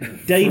 yeah.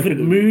 David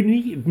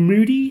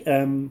Moody.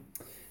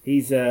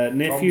 He's a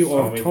nephew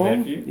Tom's of Tom.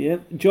 nephew. Yeah.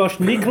 Josh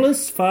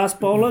Nicholas, fast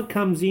bowler,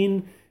 comes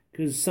in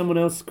because someone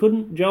else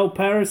couldn't. Joel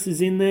Paris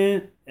is in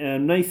there.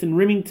 Nathan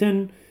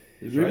Rimington.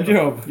 Good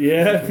job.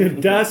 Yeah.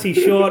 Darcy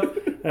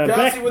Short.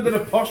 Darcy with an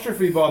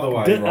apostrophe, by the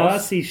way, Ross.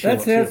 Darcy Short.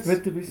 That's how it's yes.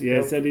 meant to be spelled.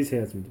 Yes, that is how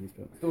it's meant to be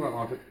spelled. Still don't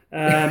like it.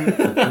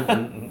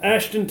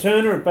 Ashton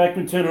Turner at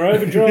Backman Turner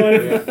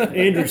Overdrive.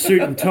 Andrew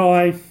Suit and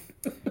Tie.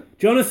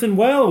 Jonathan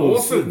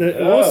Wells. Awesome.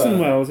 Orson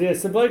Wells,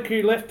 yes. The bloke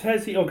who left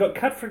Tassie, or got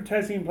cut from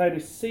Tassie and played a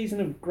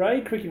season of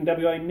grade cricket in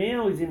WA,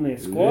 now is in their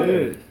squad.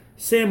 Yeah.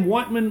 Sam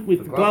Whiteman with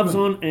the gloves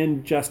gloveman. on,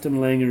 and Justin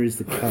Langer is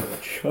the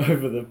coach.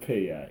 Over the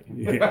PA.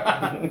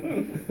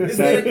 Is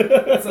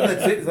that, so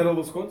that's it? Is that all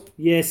the squads?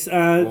 Yes,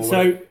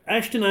 so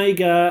Ashton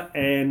Agar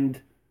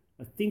and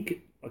I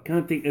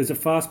can't think, there's a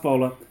fast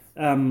bowler,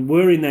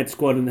 were in that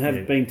squad and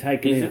have been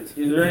taken out. Is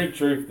there any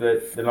truth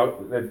that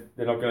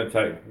they're not going to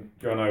take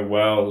Jono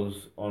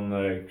Wells on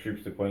the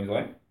trips to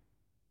Queensland?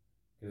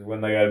 Because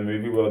when they go to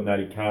Movie World,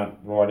 he can't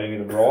ride any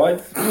of the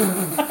rides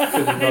because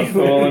he's not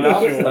tall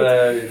enough. So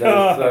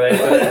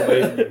they're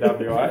leaving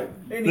WA.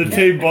 The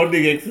team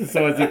bonding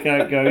exercise you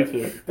can't go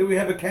to. Do we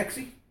have a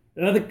Caxi?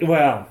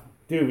 Well,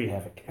 Do we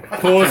have a camera? Of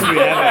course we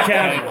have a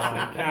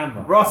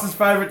Camera. Ross's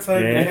favourite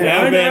team. Yeah.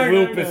 Our No, man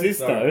Will no.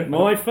 Persisto.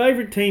 My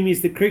favourite team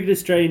is the Cricket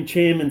Australian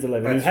Chairman's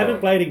 11, who That's haven't right.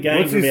 played a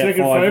game What's for his about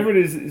second 5 favourite?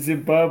 Is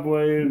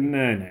Zimbabwe?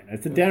 No.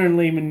 It's the Darren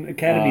Lehman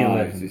Academy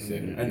 11. It's his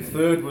second. And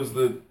third was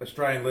the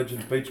Australian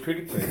Legends beach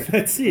cricket team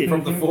That's it.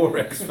 from the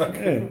 4X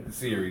fucking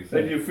series.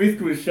 And your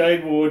fifth was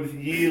Shane Ward's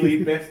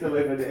yearly best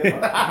 11 ever.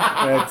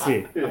 That's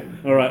it.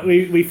 All right,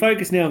 we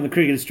focus now on the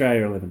Cricket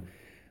Australia 11.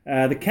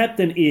 The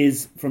captain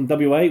is from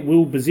WA,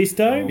 Will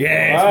Bazisto.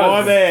 Yes,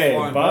 Buzz. my man.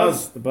 Flying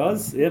Buzz. The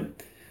Buzz,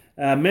 yep.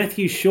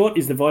 Matthew Short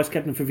is the vice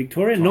captain for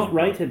Victoria, not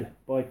rated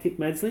by Tip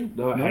Madsley.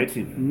 No, I Not. hate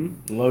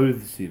him.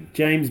 Loathes him.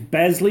 James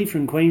Basley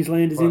from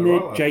Queensland is in Quite there.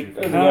 right, Jake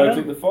actually. The guy who took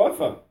Carter. the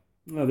fifer.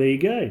 Oh, there you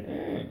go.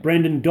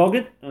 Brandon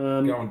Doggett.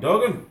 Going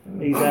dogging.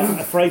 He's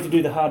afraid to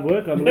do the hard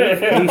work, I believe.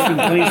 He's from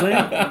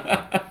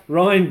Queensland.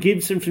 Ryan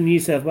Gibson from New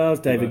South Wales.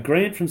 David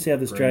Grant from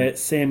South Australia.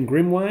 Sam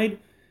Grimwade.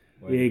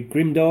 Yeah,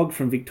 Grimdog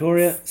from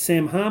Victoria.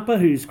 Sam Harper,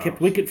 who's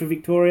kept wicket for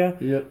Victoria.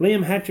 Yep.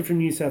 Liam Hatcher from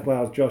New South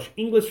Wales. Josh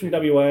Inglis from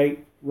WA.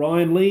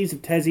 Ryan Lees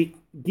of Tassie.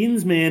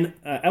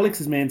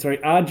 Alex's man,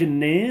 Arjun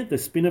Nair, the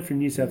spinner from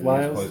New South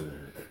Wales.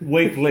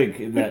 Weak link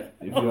in that,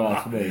 if you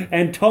ask me.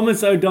 And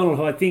Thomas O'Donnell,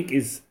 who I think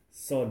is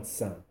Sod's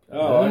son.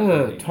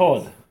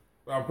 Todd.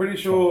 I'm pretty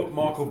sure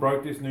Michael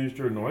broke this news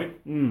during the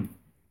week.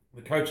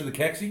 The coach of the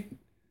Caxi.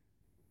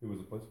 Who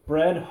was it, please?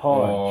 Brad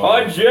Hyde.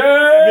 Hi, There's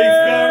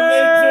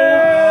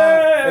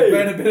Jay!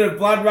 been a bit of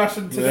blood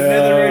rushing to the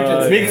nether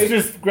regions. Nick's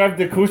just grabbed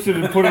the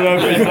cushion and put it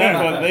over his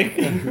lap, I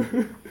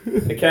think.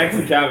 The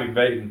Caxi can't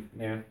be beaten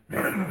now.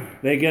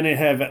 They're going to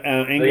have They're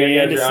Angry going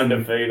to Anderson.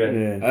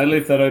 undefeated. Yeah. Only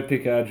if they don't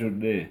pick Arjun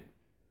there.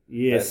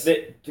 Yes.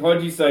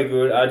 Hodgie's so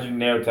good, Arjun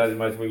now takes the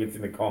most wickets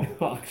in the comp.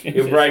 Oh,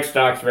 He'll break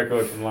Stark's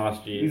record from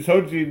last year. Is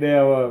Hodgie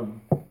now, Oh,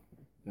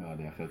 no, I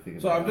can't think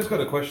of So I've just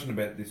got a question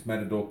about this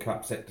Matador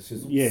Cup set to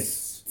sizzle.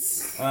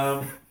 Yes.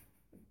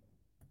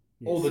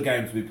 All the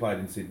games we played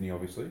in Sydney,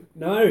 obviously.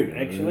 No,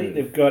 actually,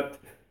 they've got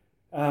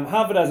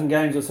half a dozen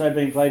games or so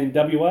being played in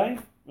WA.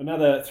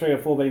 Another 3 or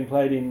 4 being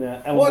played in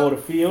Allan What? Border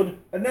Field.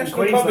 A in national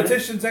Queensland.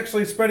 competition's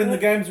actually spreading the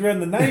games around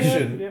the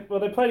nation. Yeah, well,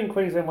 they played in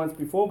Queensland once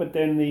before, but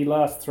then the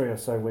last 3 or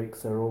so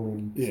weeks are all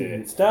in Sydney. Yeah.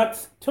 It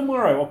starts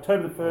tomorrow,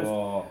 October the 1st,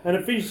 Oh, and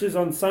it finishes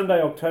on Sunday,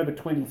 October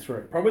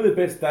 23. probably the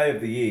best day of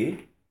the year.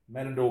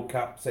 Matador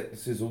Cup set to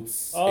sizzle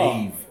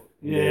Oh. Eve.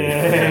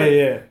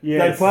 Yeah.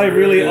 Yes. They play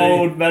really Really?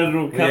 old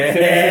Matador Cup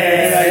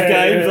Yeah.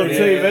 games on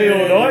TV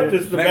all night,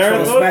 just the Maxwell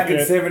marathon. smacking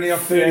 70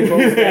 off 30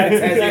 balls.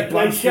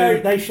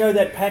 They show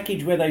that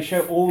package where they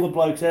show all the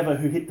blokes ever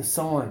who hit the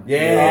sign.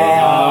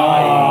 Yeah.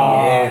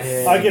 Oh,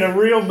 Yes. I get a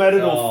real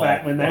Matador Oh.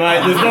 fat when that.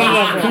 Mate, there's not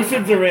enough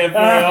cushions around for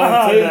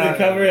our old team to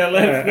cover our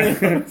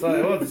left. So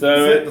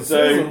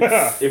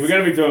if we're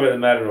going to be talking about the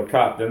Matador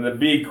Cup, then the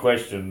big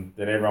question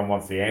that everyone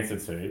wants the answer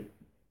to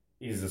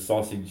is the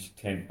sausage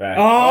tent back.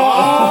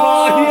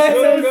 Oh, yes,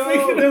 I was Good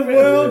thinking goal. the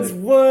world's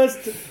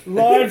worst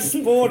live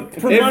sport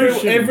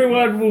promotion.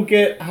 Everyone will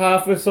get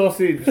half a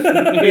sausage in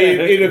a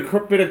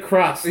bit of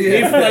crust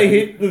Yeah. if they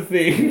hit the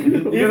thing.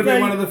 You're going to they-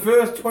 be one of the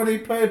first 20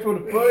 people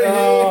to be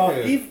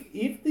here.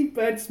 if the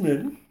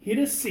batsman hit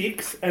a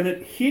 6 and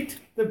it hit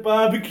the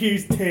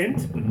barbecue's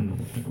tent,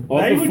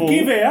 they would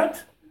give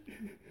out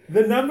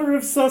the number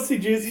of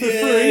sausages for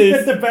free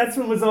Yes. that the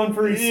batsman was on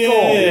for his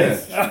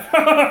Yes.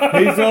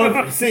 He's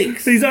on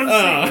 6. score. He's on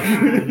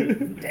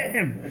 6.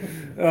 Damn.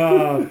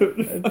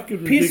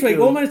 Piss week,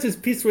 almost as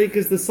piss week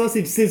as the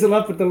sausage sizzle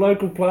up at the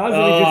local plaza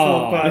we just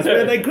walked past,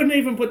 where they couldn't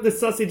even put the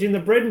sausage in the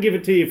bread and give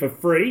it to you for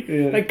free.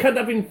 Yeah. They cut it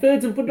up in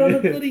thirds and put it on a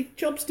bloody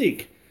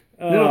chopstick.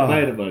 They're not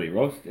made of money,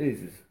 Ross.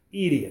 Jesus.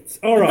 Idiots.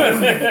 All right.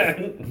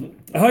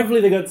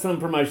 Hopefully they got some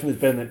promotion that's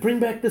better than that. Bring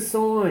back the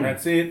sign.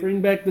 That's it.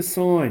 Bring back the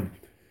sign.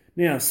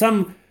 Now,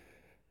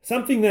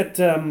 something that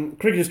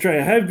Cricket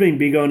Australia have been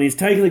big on is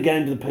taking the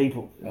game to the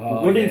people.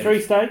 Put in yes.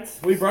 3 states.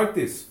 We broke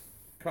this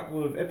a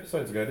couple of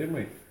episodes ago, didn't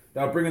we?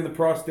 They were bringing the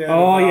price down.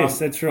 Oh, of, yes,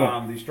 that's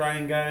right. The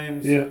Australian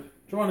games. Yeah.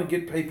 Trying to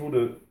get people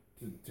to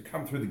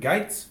come through the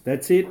gates.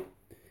 That's it.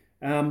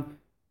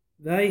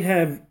 They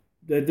have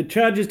the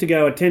charges to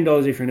go are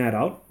 $10 if you're an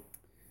adult,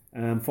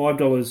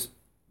 $5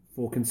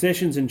 for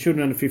concessions, and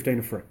children under 15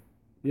 are free.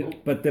 Yep.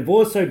 But they've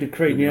also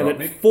decreed now Right,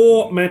 that Nick?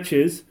 4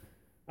 matches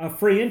are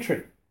free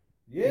entry.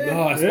 Yeah.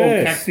 Nice.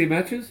 Yes. All Caxi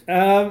matches?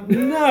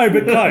 No,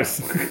 but close.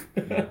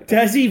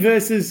 Tassie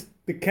versus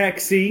the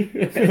Caxi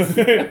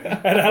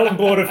at Allan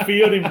Border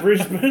Field in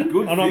Brisbane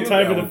Good on field,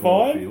 October the Allan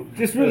Border 5. Field.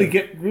 Just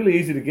really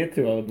easy to get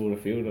to Allan Border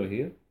Field, I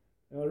hear.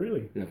 Oh,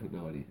 really? No, I've got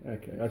no idea.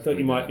 Okay. I thought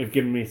you might have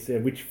given me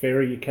which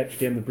ferry you catch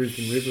down the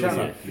Brisbane River. Shut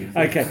or up. something.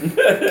 Okay.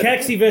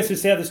 Caxi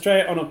versus South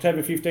Australia on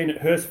October 15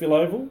 at Hurstville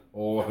Oval.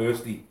 Or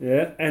Hursty.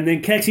 Yeah. And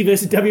then Caxi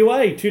versus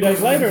WA 2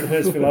 days later at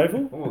Hurstville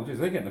Oval. Oh, geez,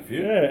 they're getting a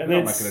few. Yeah. They're And not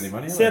then making any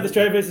money. are South they?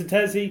 Australia versus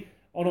Tassie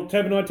on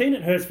October 19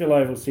 at Hurstville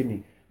Oval,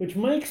 Sydney. Which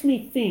makes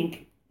me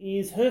think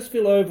is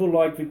Hurstville Oval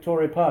like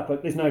Victoria Park?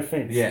 Like there's no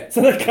fence. Yeah.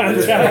 So they can't jump.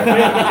 Is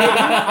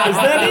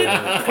that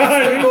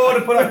it? More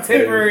to put up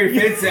temporary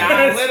fence.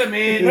 Let them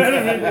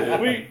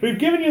in. We've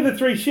given you the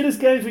 3 shittest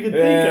games we could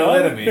think Yeah, of.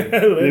 let them in.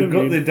 They've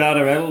got their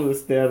data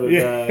analyst down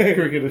at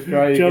Cricket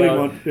Australia. Jolly going,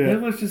 one, yeah. How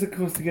much does it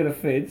cost to get a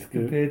fence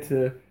compared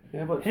to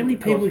how many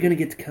people are going to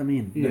get to come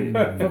in?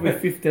 Yeah, probably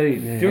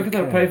 15. Yeah, Do you reckon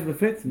they'll okay. pay for the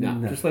fence?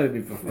 No, just let it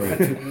in for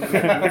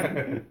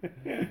free.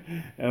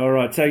 All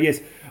right. So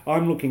yes,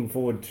 I'm looking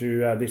forward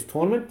to this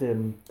tournament.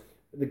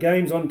 The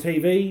games on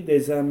TV.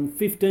 There's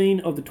 15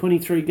 of the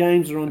 23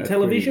 games are on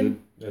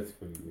television. That's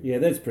pretty good. Yeah,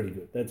 that's pretty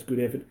good. That's good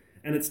effort.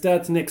 And it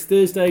starts next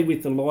Thursday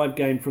with the live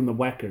game from the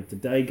Wacker. It's a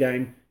day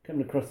game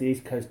coming across the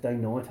East Coast day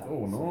night.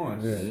 Oh,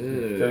 nice.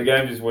 So the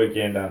games this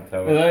weekend aren't Are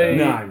televised. they,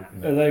 No.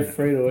 Are they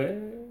free to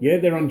air? Yeah,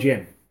 they're on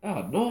Gem.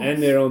 Oh, nice.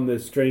 And they're on the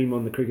stream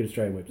on the Cricket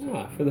Australia website.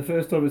 Ah, for the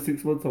first time in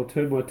 6 months, I'll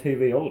turn my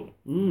TV on.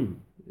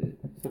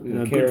 Something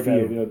No, I care good for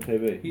about you. will be on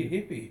TV. You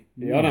hippie.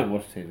 Yeah, I don't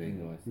watch TV,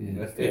 guys.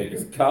 That's Yeah, it.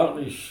 it's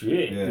currently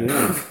shit. Yeah.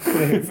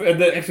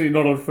 And they're actually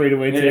not on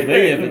free-to-air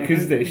TV yet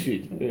because they're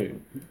shit. Yeah.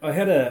 I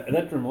had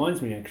that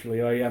reminds me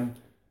actually. I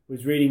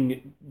was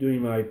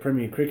doing my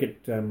Premier Cricket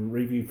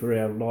review for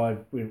our live.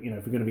 If we're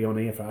going to be on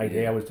air for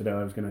 8 hours today,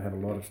 I was going to have a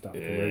lot of stuff to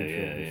read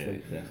through. Obviously.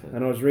 exactly.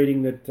 And I was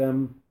reading that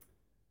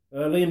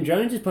Liam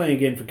Jones is playing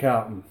again for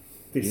Carlton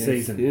this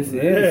season. Yes, he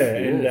yeah,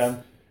 is.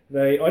 and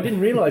I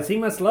didn't realise he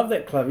must love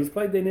that club. He's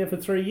played there now for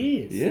 3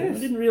 years. Yes. I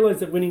didn't realise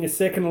that winning a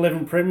second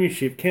 11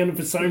 premiership counted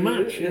for so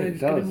much. Yeah, it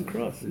just get does. him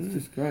across. It's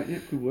just great. Yeah,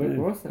 good work,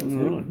 Ross. That was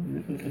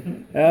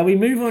Right. We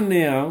move on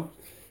now.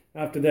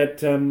 After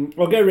that,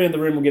 I'll go around the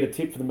room. We'll get a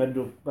tip for the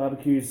Madville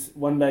Barbecues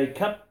One Day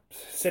Cup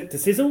set to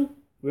sizzle.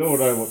 We all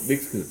know what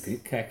Mick's going to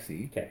pick.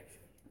 Caxi.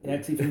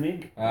 Taxi for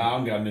Mick.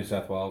 I'm going New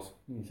South Wales.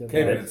 They're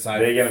Keeping it safe.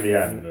 They're going to be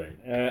hard to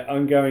beat.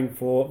 I'm going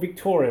for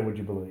Victoria, would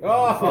you believe?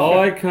 Oh,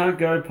 I can't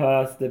go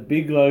past the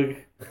Big Lug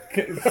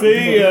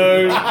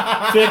CEO,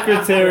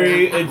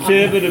 Secretary, and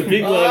Chairman of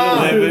Big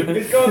Lug 11.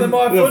 He's gone to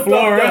my The foot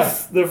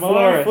florist. The My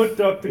florist. foot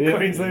doctor, Yeah.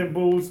 Queensland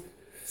Bulls,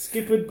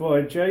 skippered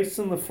by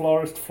Jason the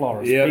Florist.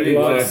 Yeah, Big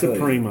Lug exactly.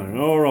 Supremo.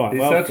 All right.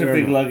 He's well, such a fair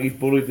big enough. lug, he's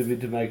bullied them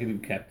into making him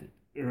captain.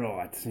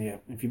 Right, yeah.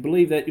 If you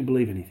believe that, you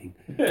believe anything.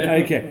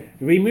 Okay,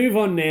 we move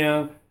on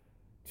now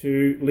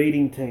to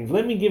leading teams.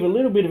 Let me give a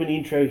little bit of an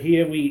intro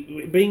here.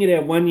 We being at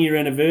our 1 year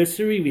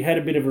anniversary, we had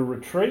a bit of a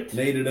retreat.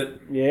 Needed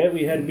it. Yeah,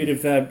 we had a bit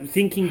of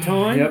thinking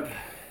time. Yep.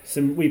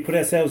 We put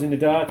ourselves in a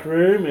dark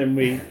room and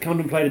we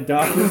contemplated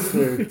darkness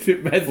for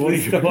Mads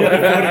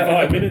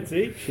 45 minutes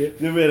each. Yeah.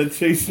 You had a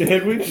cheese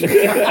sandwich?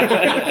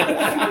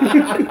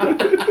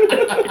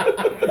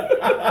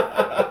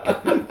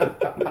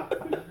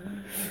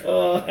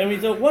 And we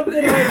thought, what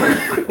better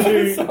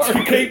way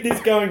to keep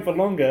this going for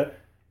longer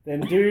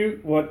than do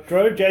what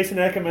drove Jason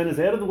Ackerman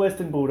out of the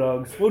Western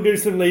Bulldogs? We'll do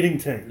some leading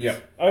teams.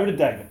 Yep. Over to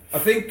David. I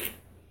think,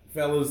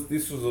 fellas,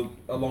 this was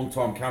a long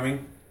time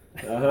coming.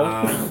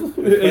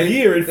 A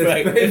year, in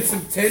fact. There's been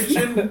some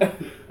tension,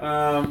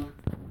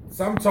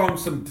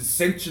 sometimes some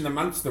dissension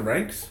amongst the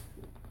ranks.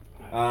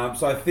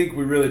 So I think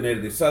we really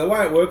needed this. So the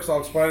way it works, I'll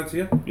explain it to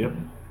you, Yep.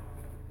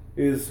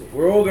 is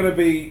we're all going to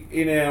be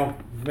in our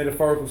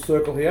metaphorical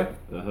circle here.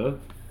 Uh-huh.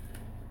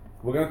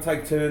 We're going to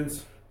take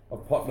turns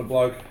of potting a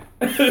bloke.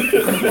 Is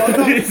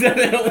that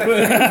how it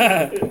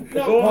works?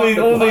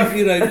 all these,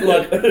 you know,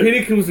 like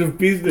pinnacles of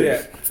business.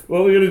 Yeah.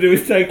 What we're going to do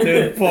is take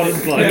turns potting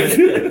blokes.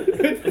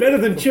 Better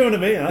than chewing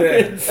them out.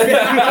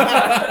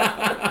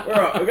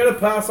 All right, we're going to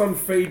pass on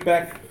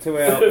feedback to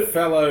our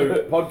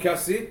fellow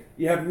podcasters here.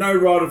 You have no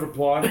right of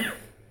reply.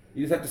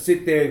 You just have to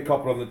sit there and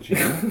cop it on the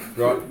chin.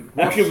 Right?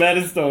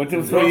 Ackerman style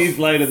until 3 Ross- years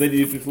later, then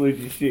you just lose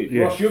your shit.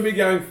 Ross, you'll be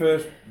going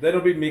first. Then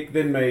it'll be Mick,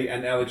 then me,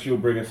 and Alex, you'll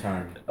bring us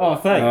home. Oh,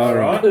 thanks. All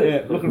right.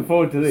 Yeah, looking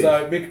forward to this.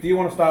 So, Mick, do you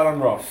want to start on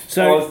Ross?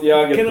 So, I'll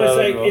get can I started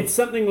say on. it's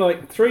something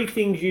like 3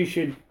 things you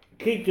should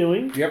keep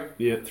doing,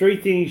 Yep. 3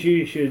 things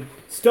you should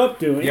stop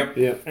doing, Yep.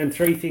 Yeah. and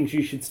 3 things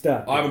you should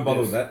start. I haven't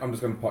bothered with that. I'm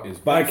just going to pot yours.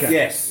 But Okay.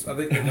 yes, I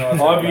think you guys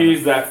I've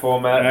used that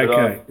format, but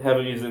Okay. I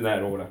haven't used it in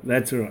that order.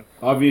 That's all right.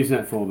 I've used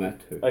that format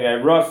too. Okay,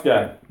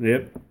 Roscoe.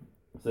 Yep.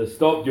 So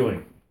stop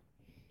doing.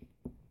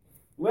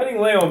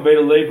 Letting Leon be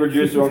the lead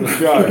producer on the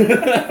show.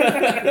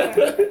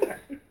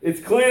 It's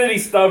clear that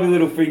his stubby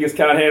little fingers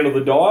can't handle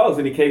the dials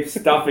and he keeps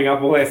stuffing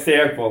up all our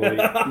sound quality.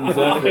 All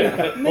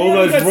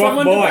those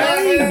rock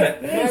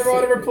bites. No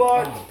right of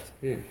reply.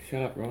 Yeah,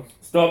 shut up, Ross.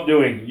 Stop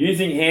doing.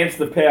 Using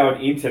hamster-powered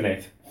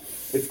internet.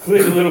 It's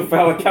clear the little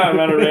fella can't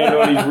run around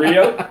on his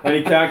reel and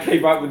he can't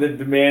keep up with the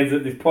demands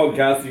that this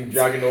podcasting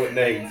juggernaut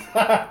needs.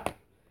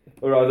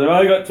 Alright, so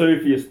I got 2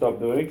 for you stop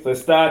doing, so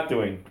start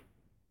doing.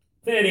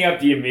 Standing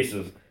up to your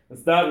missus and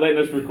start letting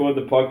us record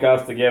the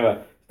podcast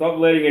together. Stop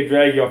letting her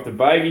drag you off to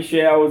baby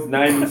showers,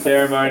 naming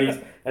ceremonies,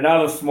 and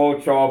other small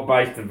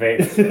child-based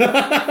events.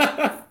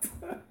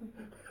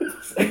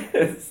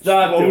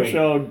 Start Small doing.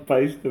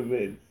 child-based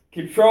events.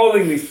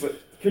 Controlling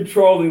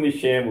this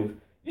shambles.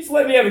 Just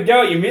let me have a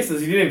go at your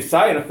missus. You didn't even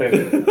say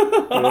anything.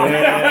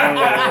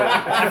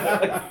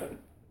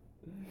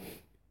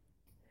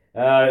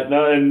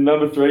 No, and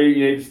number 3,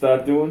 you need to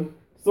start doing.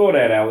 Sort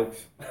out,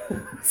 Alex.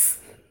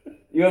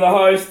 You're the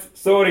host.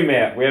 Sort him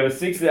out. We have a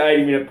 60 to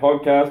 80 minute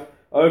podcast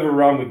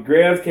overrun with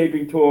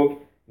groundskeeping talk,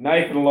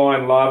 Nathan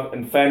Lyon love,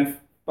 and fun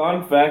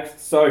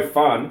facts so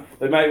fun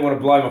they make me want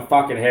to blow my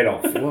fucking head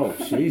off. Whoa,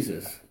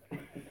 Jesus.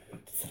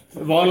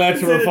 Am I allowed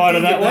to reply to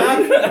that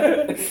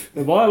one?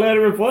 Am I allowed to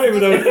reply?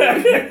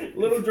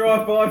 Little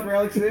drive-by for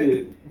Alex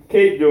there.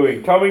 Keep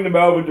doing. Coming to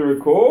Melbourne to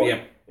record.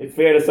 Yep. It's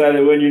fair to say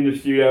that when you're in the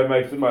studio, it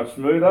makes it much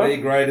smoother. The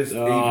greatest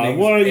evenings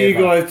why don't you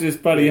ever. guys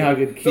just buddy hug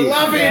and kiss?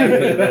 love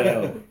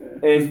him!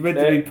 And, meant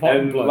to be pot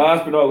and bloke.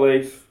 last but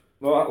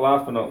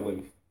not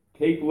least,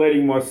 keep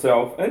letting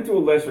myself, and to a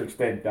lesser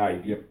extent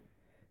Dave,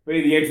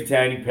 be the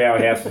entertaining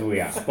powerhouses we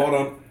are. Spot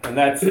on. And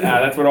that's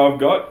what I've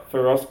got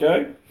for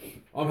Roscoe.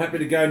 I'm happy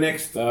to go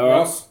next,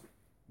 Ross.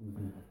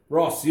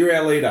 Ross, you're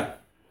our leader.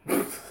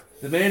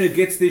 The man who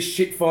gets this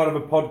shit fight of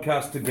a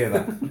podcast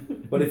together.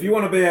 But if you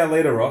want to be our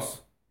leader, Ross,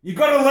 you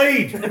got to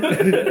lead.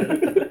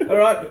 All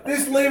right?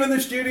 This leaving the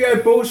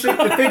studio bullshit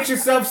to fix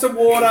yourself some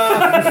water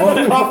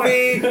or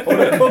coffee or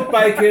to cook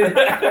bacon,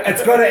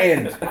 it's got to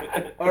end.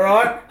 All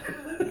right?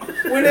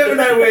 We never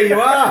know where you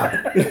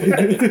are.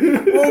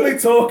 We'll be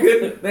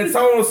talking, then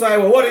someone will say,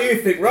 well, what do you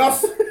think,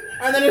 Ross?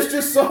 And then it's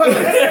just silence.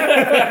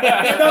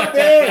 You're not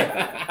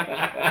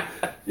there.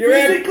 You're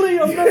Physically,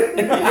 I'm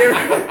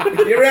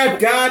not. you're out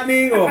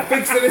gardening or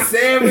fixing a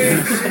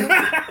sandwich.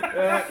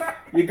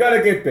 You got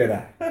to get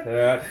better.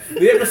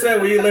 The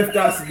episode where you left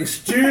us in the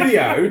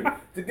studio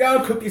to go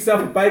and cook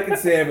yourself a bacon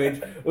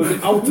sandwich was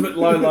an ultimate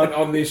low light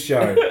on this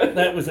show.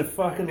 That was a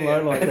fucking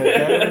low like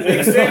that.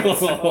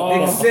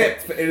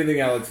 Except for anything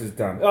Alex has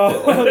done.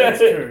 Oh, that's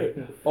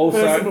true.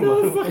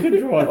 Also, Fucking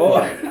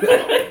drive.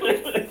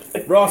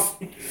 Ross,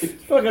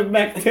 Fucking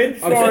Mac 10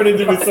 fired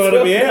into the side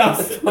of my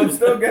house. I'm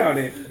still going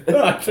in.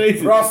 Oh,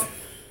 Jesus. Ross,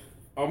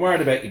 I'm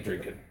worried about you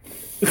drinking.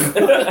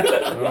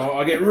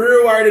 I get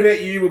real worried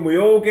about you when we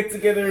all get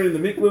together in the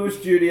Mick Lewis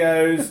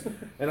studios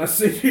and I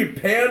see you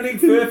pounding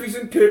Furfies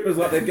and Coopers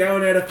like they're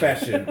going out of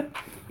fashion.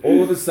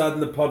 All of a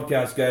sudden the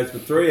podcast goes for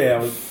 3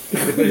 hours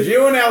because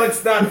you and Alex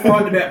start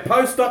fighting about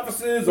post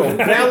offices or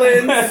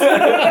gallons.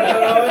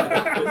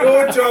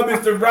 Your job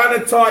is to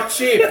run a tight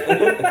ship.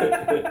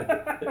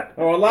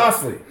 Alright,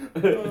 lastly,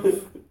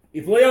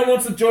 if Leon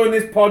wants to join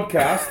this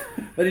podcast,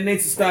 then he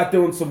needs to start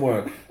doing some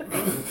work.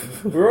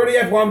 We already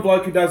have one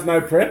bloke who does no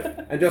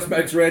prep and just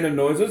makes random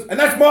noises, and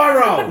that's my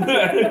role!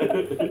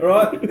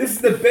 Alright? This is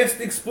the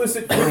best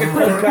explicit cricket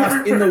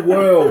podcast in the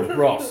world,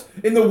 Ross.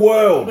 In the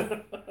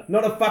world.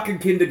 Not a fucking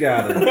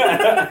kindergarten.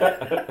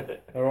 Alright,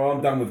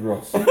 I'm done with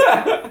Ross.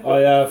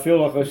 I feel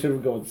like I should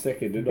have gone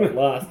second and not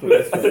last.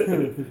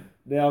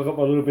 Now I've got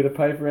my little bit of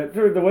paper out.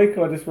 During the week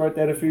I just wrote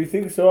down a few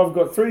things. So I've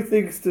got 3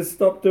 things to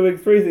stop doing,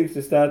 3 things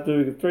to start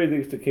doing, and 3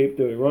 things to keep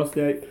doing. Ross,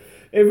 now,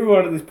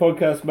 everyone in this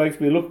podcast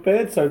makes me look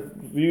bad, so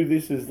view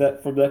this as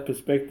that from that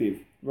perspective.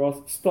 Ross,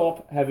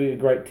 stop having a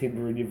great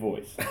timbre in your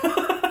voice.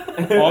 I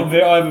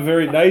have a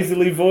very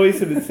nasally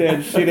voice and it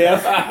sounds shit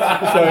out.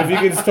 So if you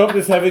can stop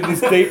just having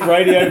this deep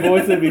radio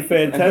voice, that'd be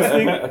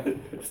fantastic.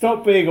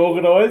 Stop being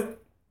organised,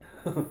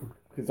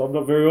 because I'm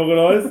not very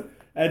organised,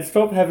 and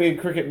stop having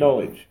cricket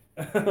knowledge.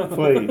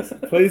 Please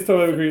stop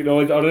having cricket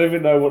knowledge. I don't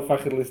even know what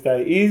fucking list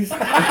day is.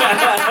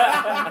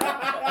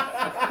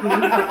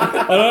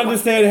 I don't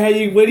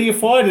understand where do you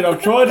find it?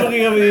 I've tried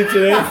looking on the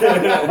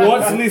internet.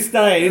 What's list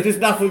day? It just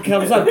nothing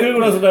comes up.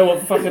 Google doesn't know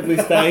what fucking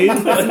list day is.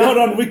 It's not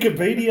on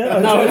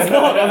Wikipedia. No, it's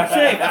not. I've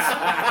checked.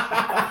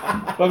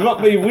 I've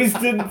got me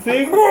wisdom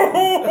thing.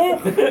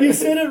 You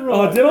said it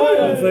right. Oh, did I?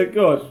 Oh, thank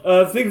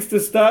God. Things to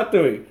start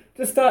doing.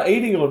 Just start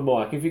eating on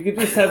mic. If you could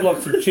just have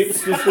lots of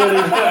chips, just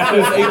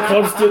eat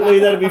constantly,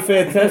 that'd be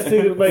fantastic.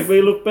 It'd make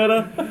me look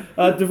better.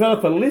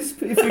 Develop a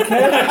lisp if you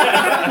can.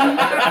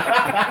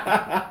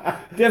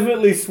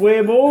 Definitely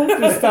swear more.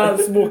 Just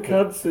start some more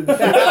cunts and shit.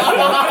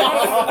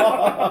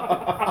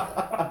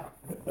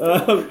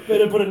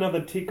 Better put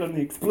another tick on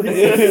the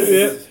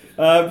explicit.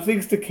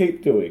 Things to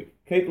keep doing.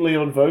 Keep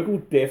Leon vocal,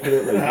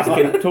 definitely. Just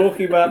get him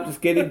talking up,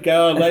 just get him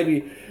going.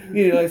 Maybe,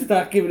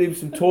 start giving him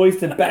some toys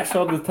to bash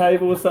on the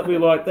table or something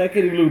like that.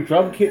 Get him a little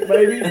drum kit,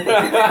 maybe. A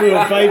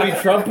little baby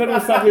trumpet or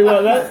something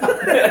like that.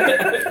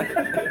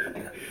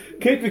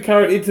 Keep the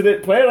current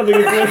internet plan. I think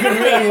it's working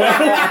really well.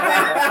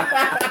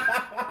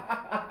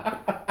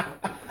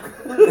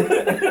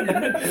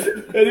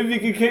 And if you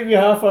can keep your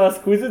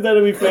half-assed quizzes,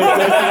 that'll be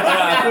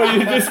fantastic. Where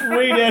you just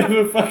read out of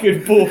a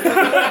fucking book, flick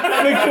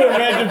to a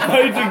random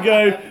page and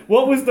go,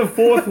 what was the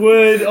 4th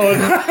word on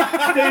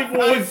Steve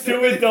Ward's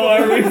tour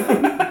diary?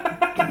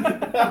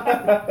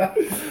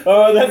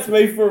 Oh, that's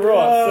me for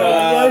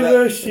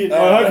Ross. Shit.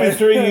 I hope in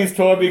 3 years'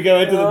 time you go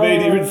into the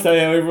media and say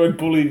how everyone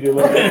bullied you.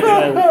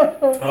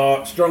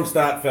 Strong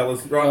start,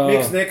 fellas. Right,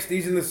 Mick's next.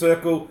 He's in the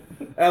circle.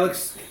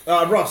 Alex,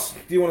 Ross,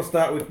 do you want to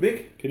start with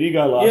Mick? Can you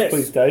go last,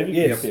 please, David?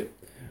 Yes. Yep.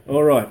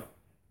 All right.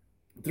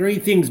 3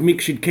 things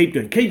Mick should keep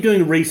doing. Keep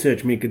doing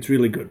research, Mick. It's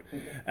really good.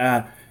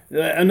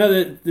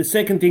 The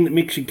second thing that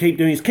Mick should keep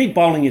doing is keep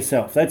bowling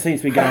yourself. That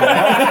seems to be going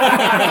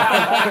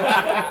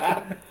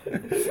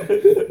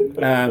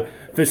well.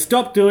 For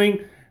stop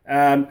doing,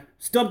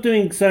 Stop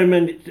doing so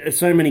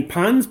many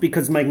puns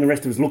because it's making the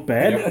rest of us look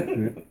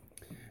bad.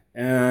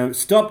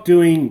 Stop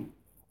doing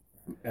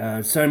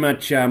so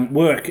much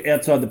work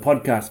outside the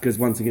podcast because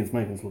once again it's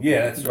making us look bad.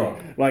 Yeah, that's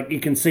right. Like you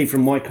can see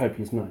from my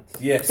copious notes.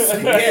 Yes.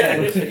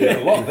 Yeah,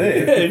 a lot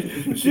there.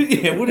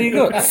 Yeah, what do you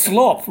got?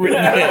 Slop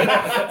written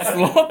there.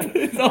 Slop?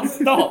 It's not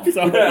stop.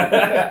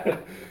 Sorry.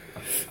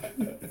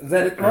 Is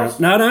that it, Ross?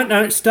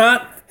 No.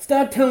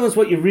 Start telling us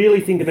what you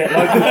really think about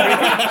local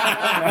cricket.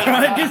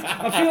 Alright,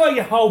 I feel like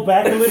you hold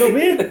back a little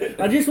bit.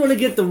 I just want to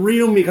get the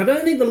real Mick. I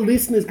don't think the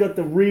listeners got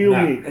the real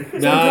Mick.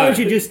 Sometimes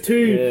you're just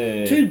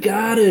too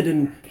guarded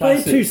and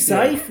play too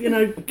safe. You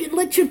know,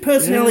 let your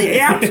personality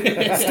out.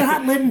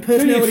 Start letting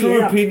personality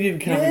true out. opinion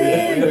come out.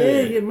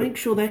 Yeah. Make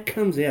sure that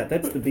comes out.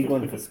 That's the big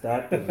one for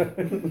start. I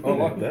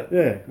like that.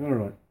 Yeah, all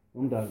right.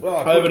 I'm done.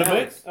 Well, Over to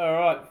me. All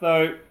right,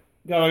 so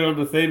going on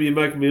the theme, you're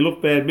making me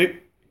look bad, Mick.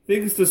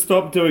 Things to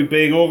stop doing: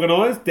 being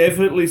organised.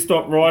 Definitely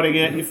stop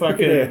writing out your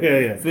fucking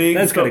things.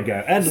 That's got to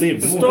go. Ad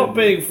libs. Stop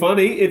being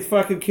funny. It's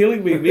fucking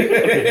killing me,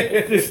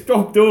 Mick. Just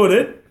stop doing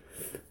it.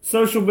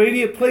 Social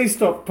media, please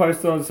stop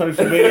posting on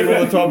social media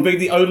all the time. Being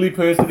the only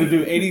person to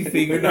do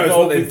anything Who knows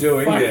what they're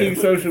doing? fucking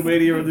social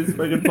media on this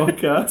fucking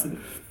podcast.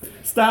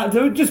 Start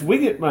doing, just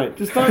wing it, mate.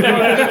 Just don't do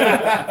it.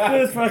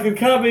 Just fucking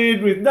come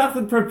in with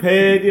nothing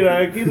prepared. You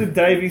know, give the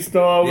Davey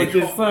style with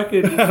just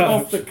fucking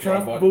off the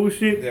cuff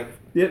bullshit.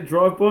 Yep,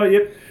 drive by.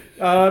 Yep.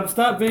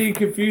 Start being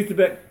confused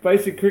about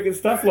basic cricket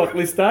stuff like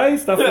list A,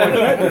 stuff like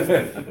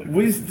that.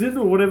 Wisden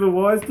or whatever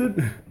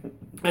Wisden.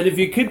 And if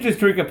you could just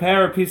drink a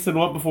power of piss the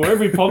night before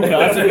every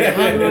podcast, and you're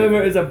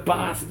hungover as a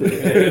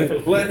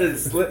bastard. Let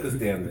us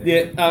down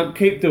there. Yeah,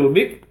 keep doing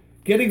Mick.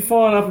 Getting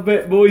fired up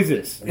about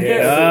Moises.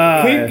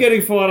 Yeah. Keep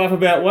getting fired up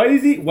about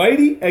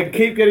Wadey, and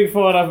keep getting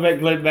fired up about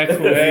Glenn Maxwell.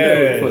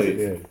 Please.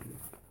 Yeah.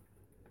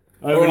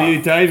 Over to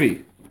you,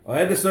 Davey. I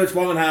had to search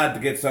long and hard to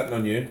get something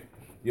on you.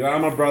 You are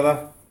my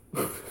brother,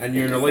 and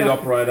you're an elite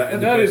operator,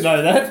 and I didn't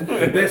know that.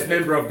 the best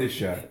member of this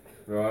show.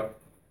 Right?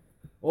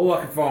 All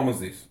I could find was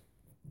this.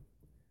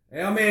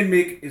 Our man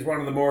Mick is one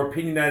of the more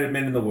opinionated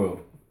men in the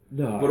world.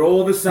 No. But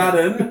all of a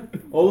sudden,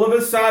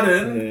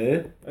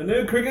 a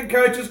new cricket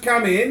coach has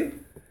come in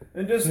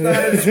and just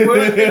started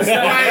squirting,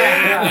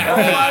 spraying all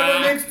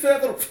over Mick's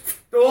turf,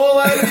 all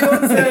over your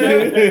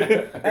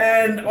turf.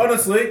 And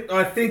honestly,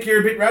 I think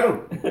you're a bit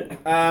rattled.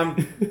 Our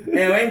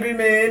angry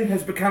man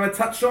has become a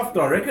touch soft,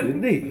 I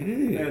reckon. Didn't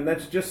he? Yeah. And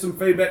that's just some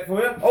feedback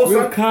for you. Real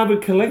Also, calm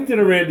and collected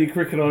around your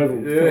cricket oval.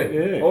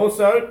 yeah.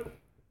 Also,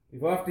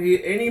 if I have to hear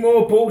any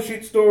more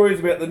bullshit stories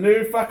about the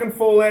new fucking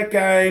Fallout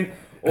game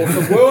or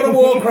some World of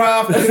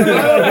Warcraft or some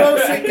other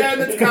bullshit game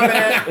that's come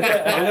out,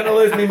 I'm going to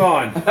lose my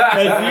mind.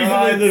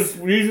 That's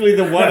usually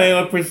the 1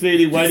 hour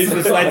proceeding waiting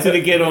for Slatson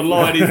to get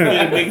online. He's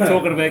been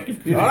talking about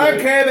computers. I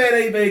don't care about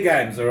EB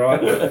games,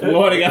 alright?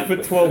 Lighting up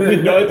at 12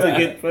 midnight to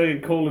get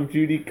fucking Call of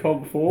Duty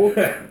COG 4.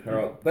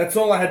 Alright, that's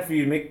all I had for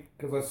you, Mick,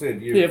 because I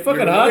said Yeah, fucking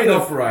you're a hard lead to-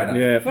 operator.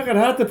 Yeah. Fucking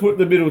hard to put in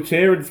the middle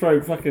chair and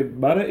throw fucking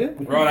mud at you.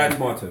 Right, it's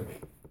my turn.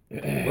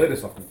 Lead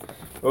us off.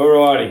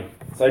 Alrighty.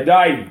 So,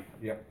 Davey.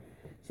 Yep.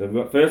 So,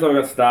 first I've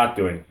got to start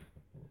doing.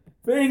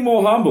 Being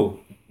more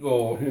humble.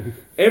 Oh,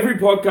 Every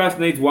podcast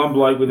needs one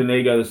bloke with an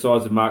ego the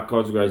size of Mark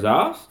Cosgrove's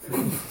ass.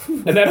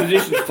 And that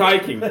position's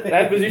taking.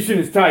 That position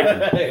is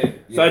taken.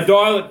 So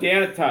dial it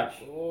down a touch.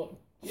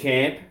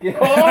 Champ. He did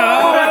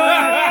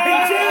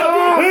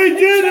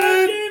it!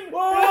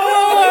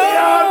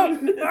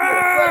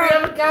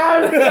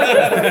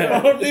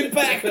 Hold him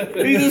back!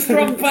 He's a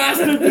strong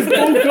bastard, this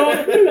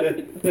bullcock!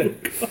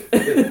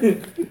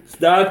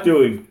 Start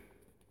doing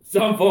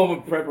some form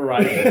of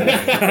preparation.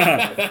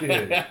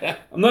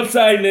 I'm not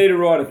saying you need to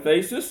write a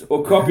thesis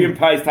or copy and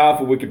paste half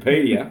of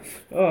Wikipedia,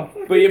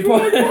 but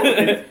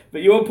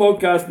your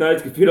podcast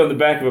notes can fit on the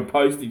back of a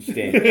postage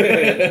stamp.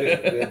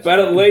 But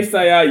at least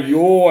they are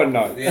your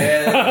notes.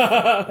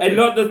 yeah. And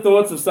not the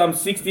thoughts of some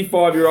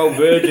 65-year-old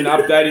virgin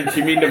updating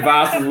Chaminda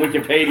Vasa's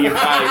Wikipedia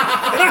page.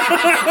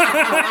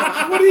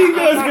 What are you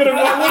guys gonna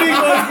write? What are you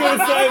guys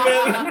gonna say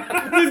about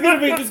this? There's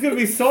gonna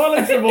be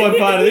silence from my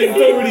part of it. It's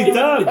already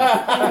done.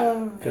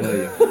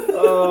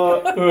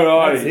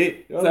 Alright. That's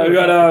it. So we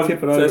got Tip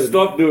it so over.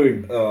 stop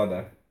doing Oh,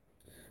 no.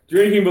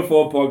 drinking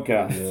before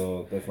podcast.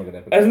 Oh, that's not going to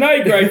happen. As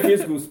no great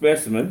physical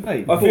specimen,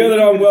 Hey, I feel that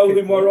I'm well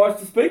within my rights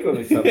to speak on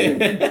this subject.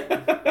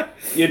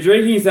 Your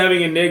drinking is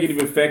having a negative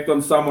effect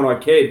on someone I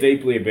care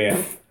deeply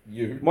about.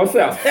 You.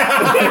 Myself.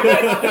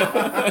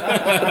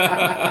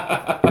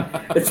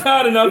 It's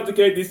hard enough to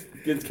keep this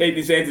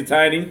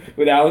entertaining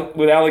with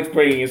Alex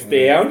bringing us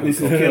down. This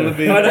is killing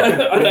me. I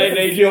don't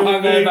need your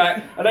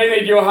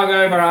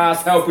hungover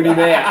ass helping him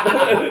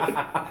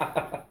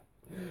out.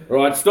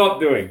 Right, stop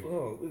doing.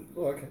 Oh,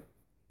 okay.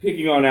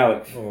 Picking on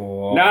Alex.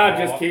 Oh. Nah,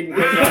 just kidding.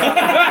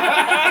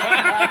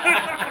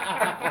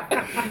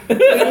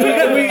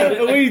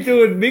 Are we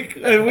doing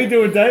Mick? Are we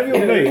doing Davey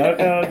or me? I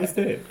don't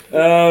understand.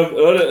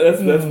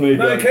 That's me.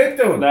 No, done. keep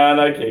doing.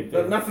 No, keep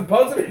doing. Nothing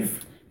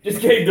positive. Just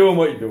keep doing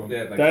what you're doing.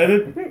 Yeah, thanks.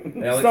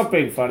 David, Alex? stop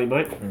being funny,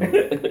 mate.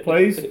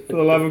 Please, for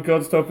the love of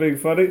God, stop being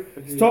funny.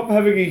 Stop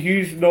having a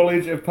huge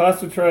knowledge of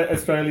past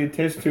Australian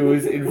test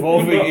tours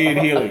involving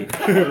Ian Healy.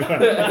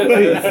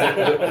 Please.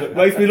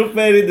 Makes me look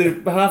bad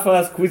in the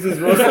half-assed quizzes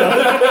roster.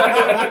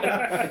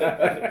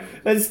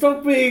 And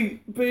stop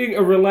being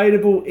a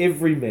relatable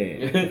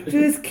everyman.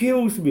 Just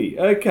kills me.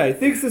 Okay,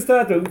 things to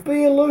start doing.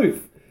 Be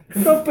aloof.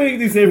 Stop being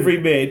this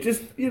everyman.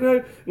 Just,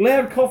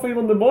 loud coughing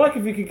on the mic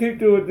if you can keep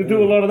do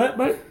a lot of that,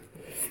 mate.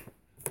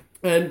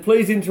 And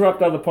please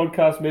interrupt other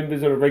podcast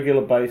members on a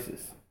regular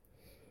basis.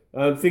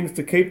 Things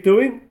to keep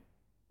doing.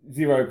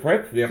 Zero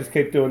prep. Yep. Just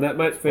keep doing that,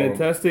 mate. It's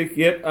fantastic.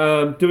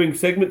 Yep. Doing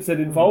segments that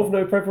involve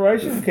no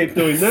preparation. Keep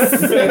doing that.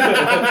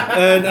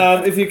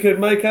 And if you can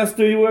make us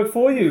do your work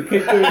for you,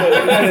 keep doing that.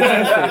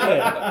 It's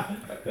fantastic.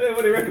 Yeah. Yeah,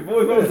 what do you reckon,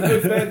 boys? What was a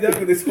good stand up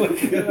for this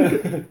week?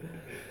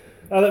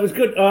 Oh, that was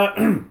good.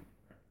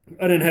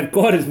 I didn't have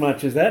quite as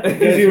much as that.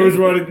 Because you were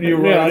writing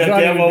that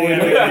down while we were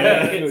doing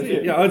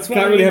it. Yeah, it's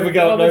Can't really have a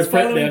go at no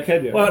prep following. now,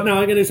 can you? Well, no,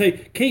 I'm going to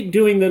say keep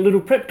doing the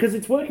little prep because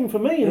it's working for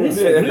me and this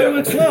really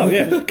works well.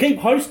 Yeah. Keep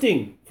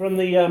hosting from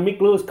the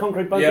Mick Lewis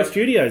Concrete Bunker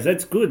Studios.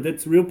 That's good.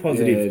 That's real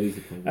positive. Yeah, it is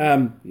a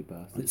positive. You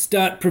bastard.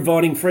 Start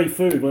providing free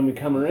food when we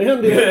come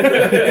around.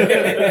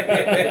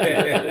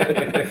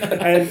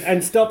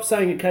 and stop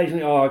saying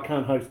occasionally, I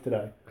can't host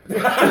today.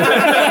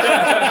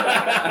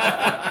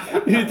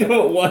 You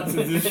do it once,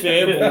 it's a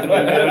shambles,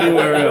 like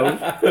anywhere else.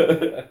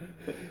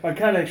 I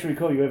can't actually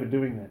recall you ever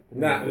doing that.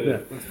 Nah,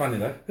 it's funny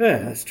though. Yeah,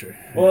 that's true.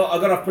 Well, I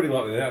got off pretty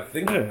lightly there, I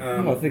think.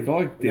 I think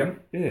I did.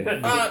 Yep.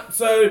 Yeah.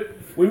 So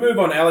we move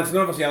on to Alex, and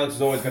obviously Alex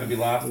is always going to be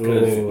last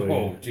because,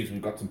 Oh, geez,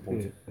 we've got some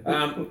points.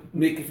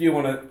 Nick, if you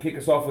want to kick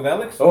us off with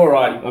Alex. All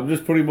right. I'm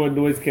just putting my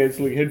noise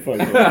cancelling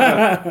headphones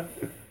on.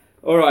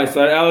 All right,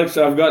 so Alex,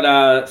 I've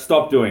got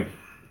stop doing.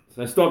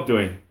 So stop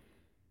doing.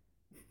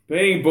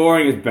 Being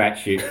boring is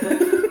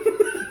batshit.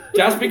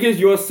 Just because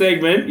your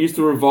segment used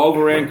to revolve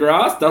around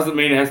grass doesn't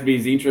mean it has to be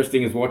as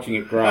interesting as watching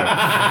it grow.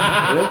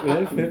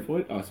 Yeah, fair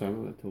point. Oh, sorry,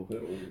 I'm not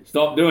talking.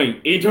 Stop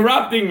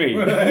interrupting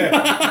me.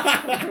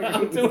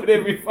 I do it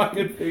every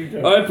fucking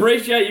thing. I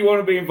appreciate you want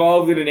to be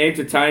involved in an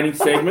entertaining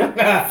segment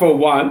for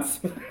once.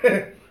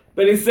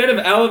 But instead of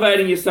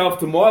elevating yourself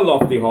to my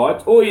lofty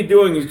heights, all you're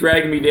doing is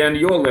dragging me down to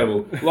your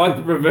level, like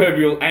the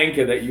proverbial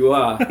anchor that you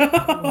are.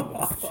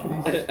 It's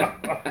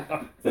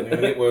only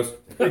going to get worse.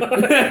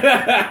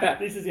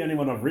 This is the only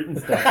one I've written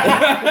stuff.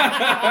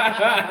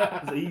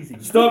 It's easy.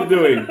 Stop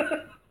doing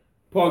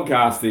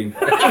podcasting.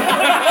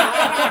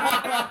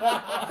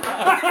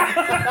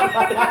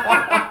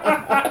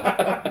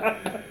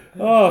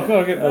 Oh, God,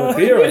 I get more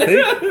beer, I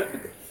think.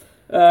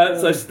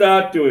 So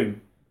start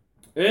doing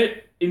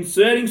it.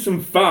 Inserting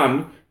some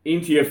fun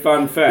into your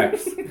fun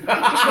facts. Did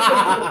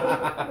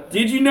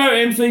you know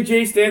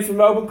MCG stands for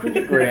Melbourne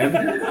Cricket Ground?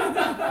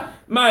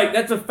 Mate,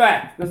 that's a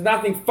fact. There's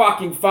nothing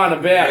fucking fun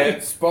about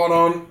it. Spot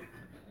on.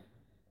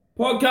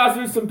 Podcast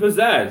with some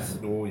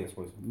pizzazz. Oh, yes,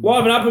 please.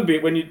 Liven up a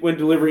bit when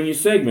delivering your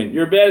segment.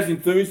 You're about as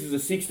enthused as a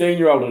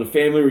 16-year-old at a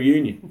family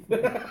reunion.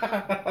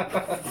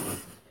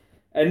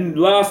 And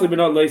lastly but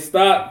not least,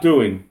 start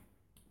doing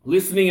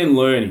listening and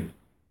learning.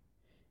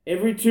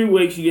 Every 2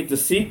 weeks you get to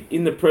sit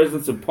in the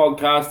presence of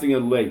podcasting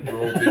elite.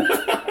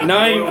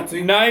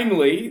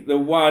 Namely, the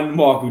one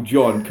Michael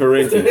John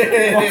Carenti.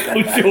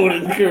 Michael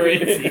Jordan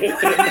Carenti.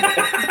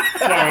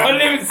 I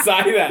didn't even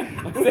say that.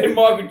 I said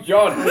Michael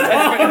John.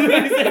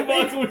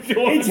 Michael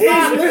Jordan. It's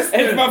his.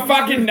 It's my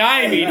fucking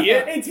name,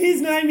 idiot. It's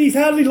his name. He's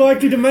hardly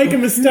likely to make a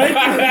mistake.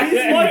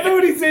 I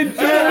thought he said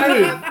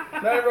Jordan.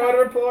 No right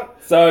report.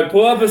 So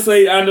pull up a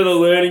seat under the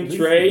learning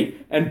tree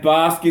and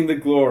bask in the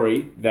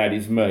glory that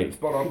is me.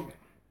 Spot on.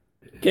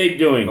 Keep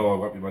doing. Oh, I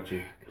won't be much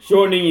here.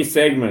 Shortening your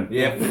segment.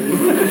 Yep.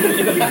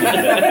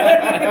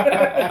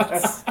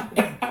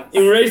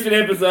 In recent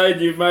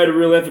episodes, you've made a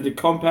real effort to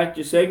compact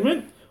your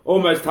segment,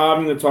 almost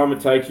halving the time it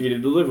takes you to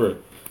deliver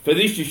it. For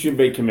this, you should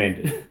be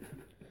commended.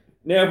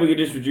 Now, if we could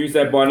just reduce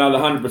that by another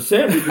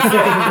 100%, we'd be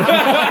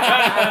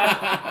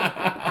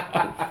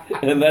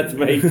set. And that's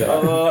me.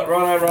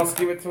 Righto, Ross,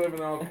 give it to him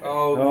and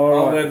I'll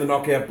learn the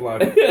knockout blow.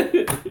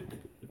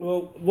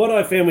 Well, what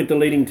I found with the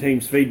leading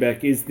team's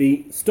feedback is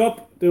the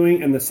stop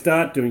doing and the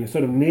start doing are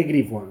sort of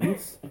negative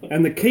ones,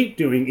 and the keep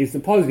doing is the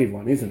positive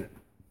one, isn't it?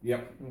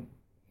 Yep.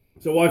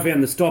 So I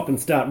found the stop and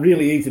start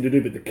really easy to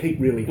do, but the keep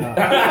really hard.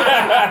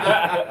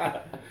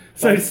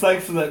 So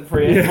Thanks for that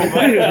preamble,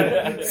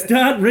 mate.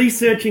 start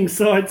researching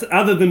sites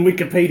other than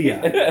Wikipedia.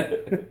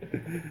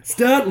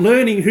 Start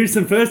learning who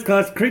some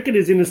first-class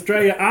cricketers in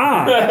Australia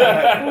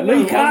are.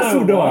 Lee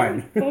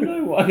Castledine. I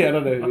know why. I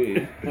don't know who he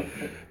is.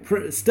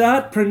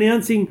 Start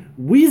pronouncing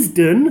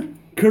Wisdom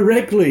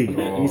correctly.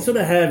 You sort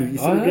of have. You're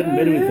sort of getting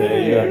better with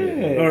that.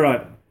 Yeah. All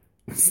right.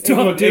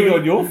 Stop Egg doing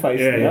on your face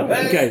now.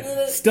 Okay.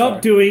 Stop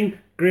doing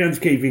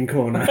groundskeeping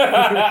corner.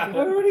 I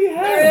already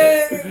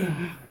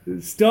have.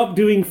 Stop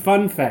doing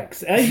fun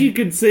facts. As you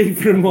can see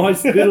from my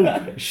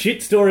little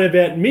shit story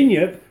about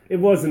Minyip, It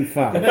wasn't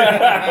fun.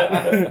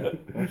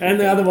 And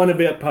the other one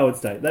about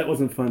Poets Day. That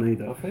wasn't fun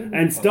either.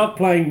 And stop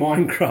playing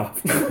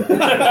Minecraft.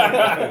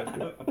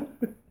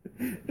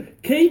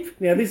 Keep.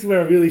 Now, this is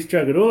where I really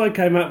struggled. All I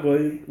came up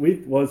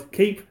with was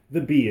keep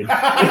the beard.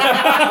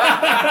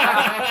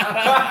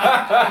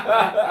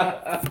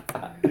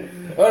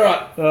 All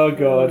right, Oh,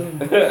 God.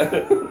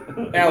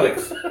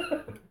 Alex.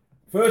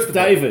 First of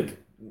David.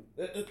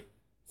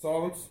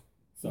 Silence.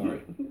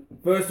 Sorry.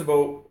 First of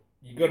all,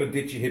 you got to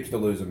ditch your hipster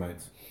loser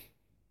mates.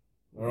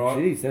 All right.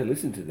 Jeez, don't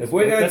listen to this. If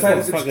we're going to That's take not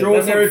this fucking-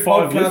 extraordinary that's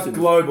not 5 podcast listens.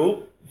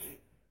 global,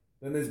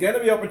 then there's going to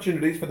be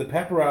opportunities for the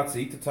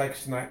paparazzi to take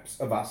snaps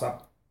of us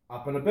up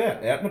and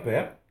about, out and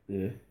about.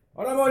 Yeah.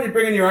 I don't mind you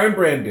bringing your own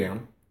brand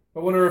down,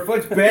 but when it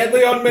reflects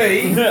badly on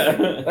me,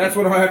 that's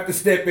when I have to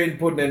step in and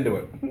put an end to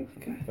it.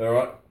 All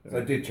right.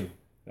 So ditch them.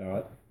 All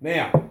right.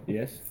 Now,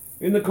 Yes.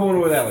 in the corner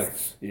with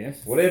Alex.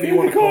 Yes. Whatever you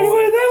want to call it.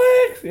 with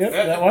Alex. Yep,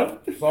 Yep. that one.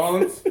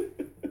 Silence.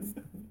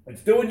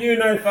 It's doing you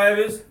no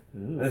favours,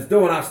 and it's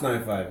doing us no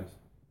favours.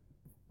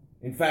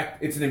 In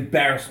fact, it's an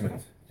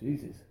embarrassment.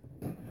 Jesus.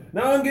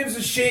 No one gives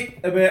a shit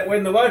about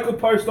when the local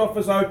post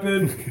office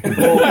opened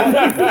or what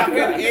the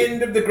fucking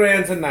end of the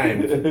grounds are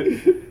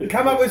named.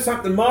 Come up with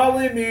something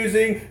mildly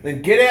amusing,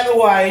 then get out of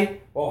the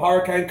way while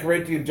Hurricane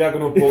Corinthian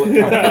Juggernaut Bullet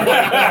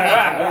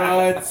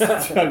comes.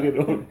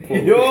 Juggernaut.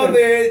 You're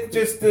there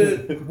just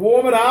to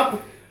warm it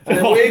up, and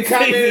then we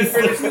come in and Jesus.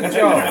 finish the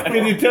job.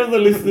 Can you tell the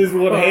listeners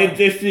what hand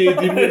gesture you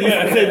did when you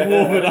said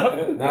warm it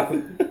up?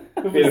 Nothing.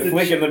 Bit of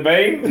flick in the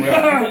bean.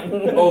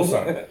 Well,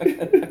 also,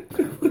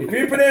 if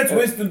you pronounce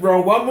Winston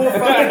wrong one more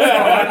fucking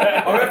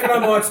time, I reckon I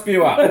might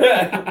spew up.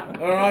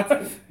 Alright?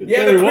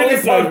 Yeah, the Very well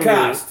cricket said,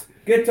 podcast.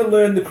 Get to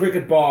learn the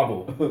cricket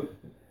Bible.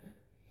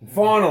 And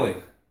finally,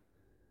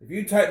 if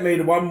you take me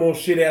to one more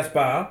shithouse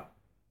bar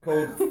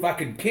called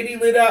fucking Kitty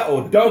Litter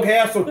or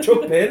Doghouse or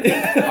Chook Pen,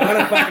 I'm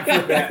gonna fucking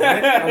flip out,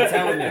 mate. I'm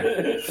telling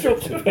you.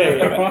 Chook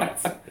pen.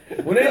 Alright?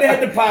 We need to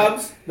head to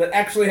pubs that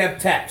actually have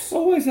taps.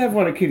 Always have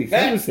one at Kitty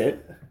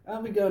Somerset.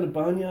 Aren't we going to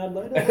Barnyard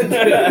later? I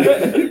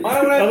don't I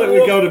have thought to we'd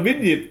walk... go to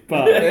Midnight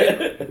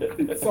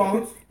Bar.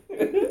 Silence.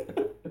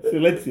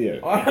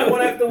 Silencio. I don't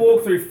want to have to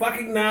walk through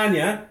fucking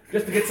Narnia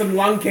just to get some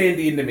lung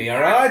candy into me,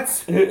 alright?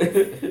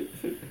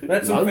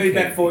 That's some Lung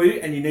feedback candy? for you,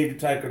 and you need to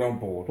take it on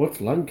board.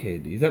 What's lung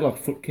candy? Is that like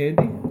foot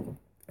candy?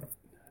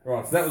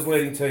 Right, so that was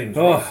leading teams.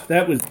 Oh,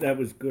 that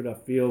was good. I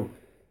feel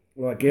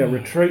like our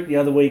retreat the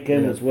other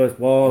weekend was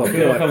worthwhile. I I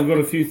feel like I've got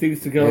a few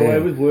things to go away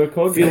with, work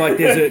on. feel like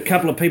there's a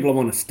couple of people I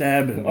want to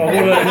stab. And,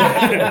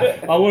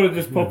 I want to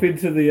just pop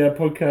into the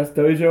podcast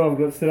dojo I've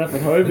got set up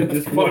at home and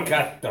just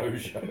Podcast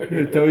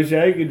dojo.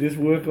 dojo and just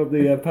work on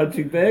the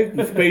punching bag,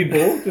 the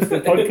speedball, just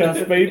the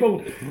podcast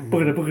speedball.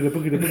 Boogada, boogada,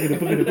 boogada, boogada,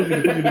 boogada,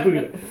 boogada, boogada,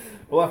 boogada.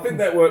 Well, I think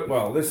that worked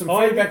well. There's some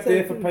feedback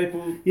there for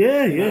people.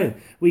 yeah.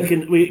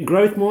 We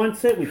growth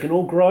mindset. We can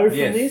all grow from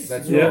Yes, this.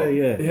 that's yeah, right.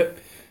 yeah. Yep.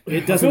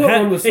 It doesn't feel like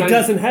have we're on the same- it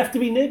doesn't have to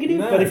be negative,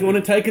 No. but if you want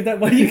to take it that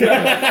way, you can.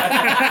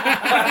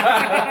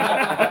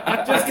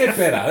 Just get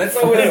better. That's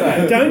all we're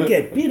saying. Don't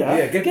get bitter.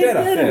 Yeah, get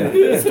better.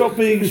 Yeah. Stop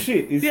being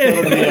shit. Is Yeah.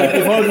 sort of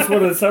if I just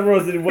want to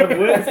summarise it in one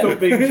word, stop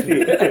being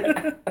shit.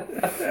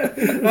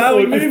 Well,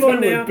 we It's move on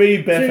would now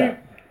be better.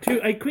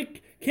 to a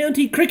quick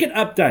county cricket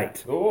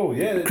update. Oh,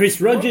 yeah.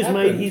 Chris What Rogers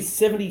made happened? his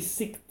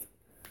 76th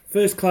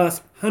first class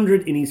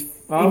 100 in his.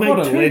 Oh, he made what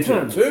a 2 legend.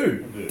 tons.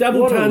 Two.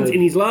 Double What a tons legend.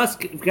 in his last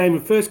game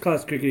of first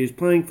class cricket. He was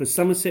playing for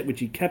Somerset, which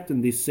he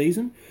captained this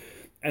season,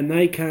 and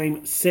they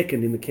came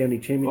second in the county I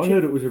championship.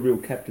 heard it was a real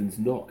captain's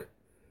knock.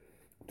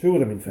 2 of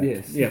them, in fact.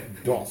 Yes. Yeah.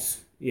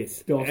 DOS.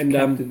 Yes. DOS and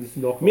captain's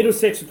knock.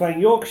 Middlesex were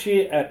playing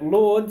Yorkshire at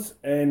Lords,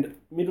 and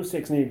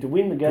Middlesex needed to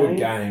win the game. Good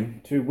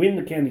game. To win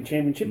the county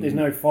championship. There's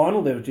no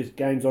final. There were just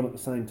games on at the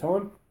same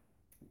time.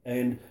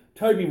 And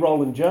Toby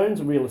Roland Jones,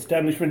 a real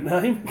establishment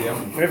name, Yep.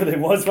 wherever there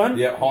was one.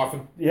 Yeah,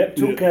 hyphen. Yep,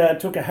 took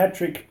a hat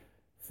trick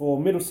for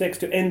Middlesex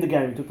to end the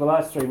game. Took the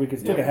last 3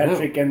 wickets, took a hat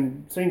trick,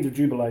 and scenes of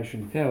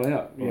jubilation. How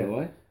out, by Yeah. the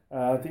way?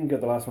 I think he got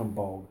the last one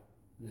bowled.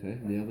 Okay,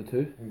 and the other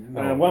two?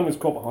 One was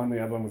caught behind, the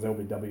other one was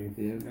LBW.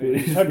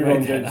 Yeah. Toby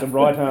Roland Jones, a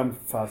right arm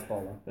fast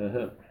bowler.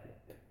 Uh-huh.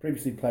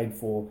 Previously played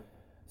for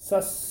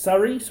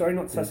Surrey,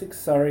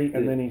 Surrey,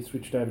 and then he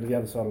switched over to the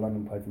other side of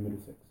London, played for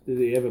Middlesex. Did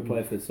he ever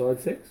play for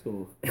side sex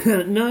or?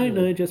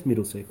 no, just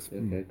Middlesex.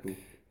 Okay, cool.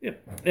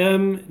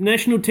 Yep.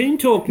 National team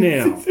talk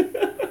now.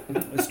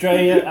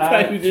 Australia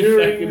are David is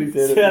shaking his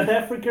touring head South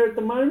Africa at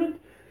the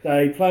moment.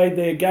 They played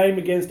their game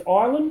against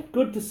Ireland.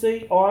 Good to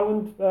see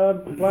Ireland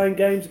playing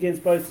games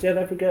against both South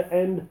Africa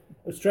and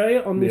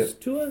Australia on this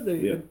tour.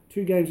 The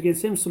 2 games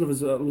against them, sort of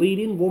as a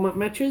lead-in, warm-up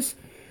matches.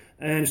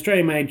 And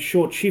Australia made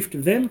short shift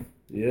of them.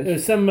 Yes.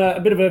 There's a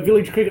bit of a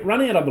village cricket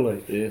run out, I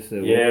believe. Yes,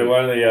 there Yeah, was.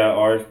 one of the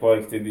Irish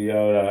blokes did the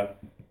old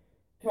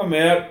come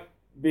out,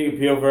 big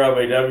appeal for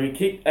LBW.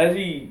 Kick as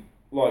he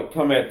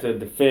come out to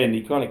defend.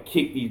 He kind of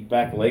kicked his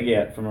back leg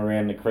out from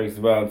around the crease as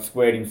well and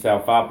squared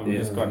himself up and was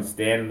just kind of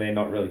standing there,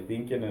 not really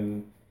thinking.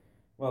 And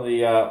one of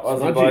the Aussie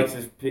Smudgy. blokes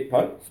just picked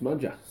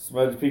Smudger.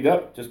 Smudge picked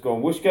up, just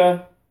gone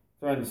whooshka,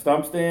 throwing the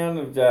stumps down.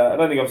 I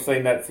don't think I've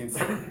seen that since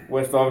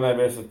West Ivanhoe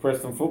versus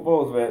Preston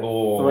football. It was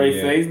about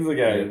 3 seasons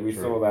ago we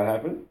saw that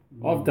happen.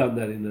 I've done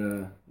that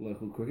in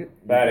local cricket.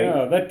 Batting.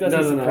 Oh, that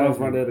doesn't No, surprise I've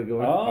me. run out of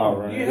going. Oh,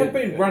 right. You have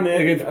been run out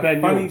Against in a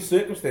Banyule. funny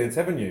circumstance,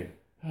 haven't you?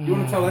 You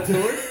want to tell that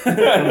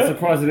story? I'm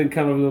surprised I didn't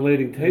come up with a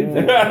leading team.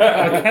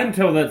 I can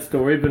tell that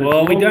story, but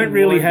Well, it's we long don't and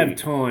really windy. have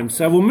time,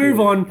 so we'll move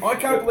on. I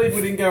can't believe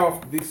we didn't go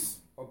off this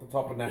at the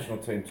top of national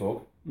team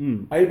talk.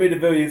 AB de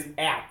Villiers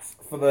out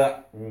for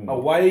the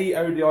away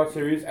ODI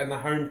series and the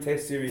home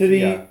test series. Did he?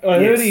 here. I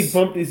heard Yes. he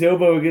bumped his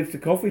elbow against the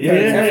coffee Yeah,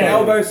 table. he's having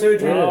elbow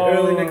surgery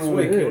early next Oh,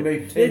 week. yeah. He'll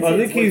need 10 I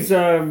think he's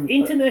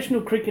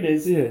International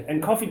cricketers Yeah.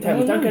 and coffee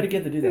tables don't go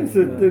together, do they? it's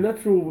the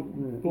natural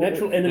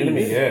Natural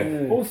enemies.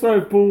 Yeah.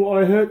 Also, Paul,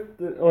 I heard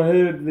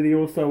that he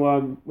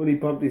also when he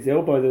bumped his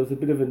elbow, there was a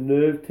bit of a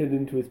nerve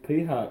tendon to his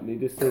pea heart, and he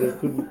just sort of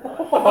couldn't.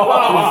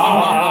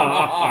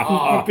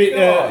 He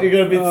got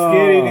a bit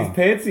scared in his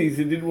pantsies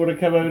and didn't want to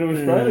come over to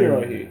Australia.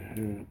 I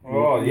hear.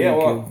 Oh, yeah,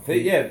 well,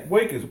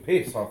 weak as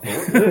piss, I thought.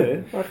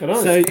 Yeah, fucking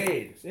nice. So-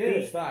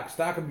 Scared. Stark.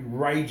 Stark would be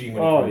raging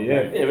when Oh, he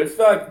yeah. comes back. Yeah, but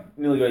Stark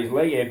nearly got his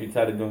leg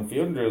amputated doing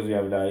field drills the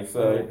other day.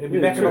 So He'll be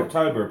back in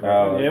October,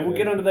 apparently. Yeah, we'll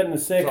get onto that in a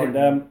second.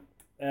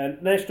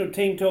 National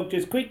team talk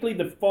just quickly.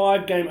 The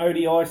 5-game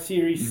ODI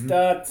series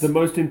starts. The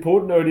most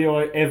important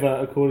ODI ever,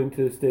 according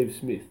to Steve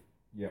Smith.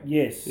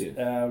 Yes.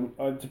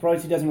 I'm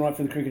surprised he doesn't write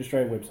for the Cricket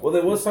Australia website. Well,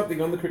 there was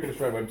something on the Cricket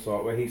Australia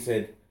website where he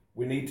said,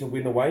 we need to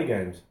win away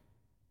games.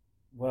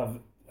 Well,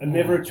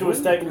 never a truer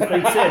statement's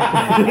been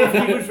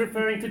said. He was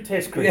referring to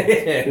Test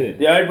cricket. Yeah.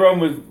 the only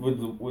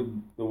problem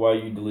with the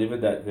way you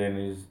delivered that then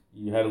is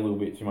you had a little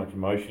bit too much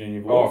emotion in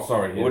your voice. Oh,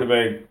 sorry. It would have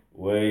been,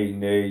 we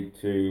need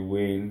to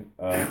win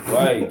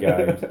away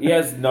games. He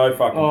has no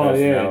fucking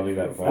personality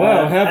that far.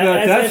 Well, how about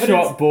As that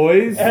evidence- shot,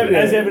 boys?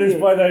 As evidenced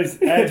by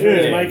those ads where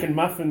he's Yeah. making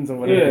muffins or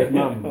whatever. Yeah. his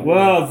mum.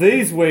 Well,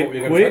 these What went were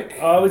you gonna quick.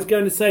 I was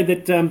going to say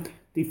that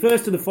the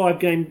first of the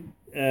 5-game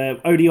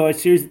ODI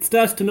series, it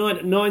starts tonight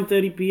at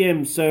 9:30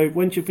 p.m. So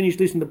once you finish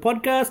listening to the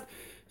podcast,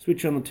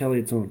 switch on the telly,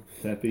 it's on.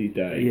 Happy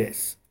days.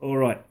 Yes. All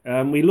right.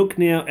 We look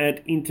now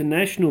at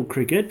international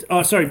cricket.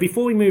 Oh, sorry.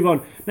 Before we move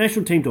on,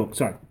 national team talk.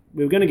 Sorry.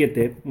 We were going to get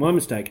there. My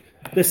mistake.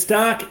 The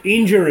Stark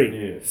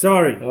injury. Yeah.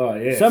 Sorry. Oh,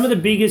 yes. Some of the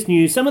biggest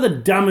news, some of the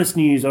dumbest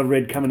news I've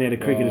read coming out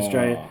of Cricket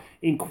Australia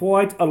in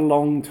quite a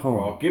long time.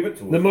 Oh, give it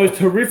to The him. most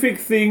horrific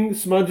thing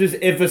Smudge has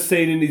ever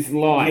seen in his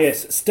life.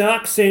 Yes,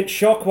 Stark sent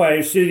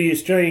shockwaves through the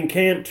Australian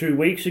camp 2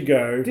 weeks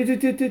ago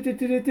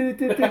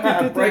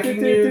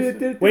Breaking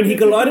news. when he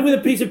collided with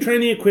a piece of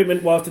training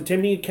equipment whilst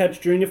attempting a catch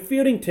during a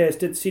fielding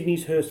test at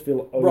Sydney's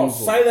Hurstville Oval.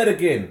 Ross, say that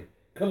again.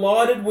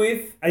 Collided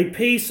with... A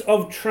piece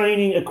of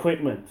training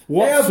equipment.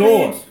 What How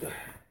sort? big-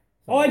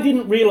 I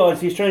didn't realise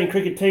the Australian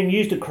cricket team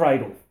used a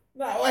cradle.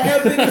 No,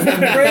 how big is the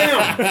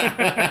ground?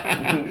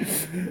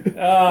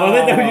 I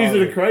think they were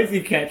using a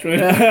crazy catch.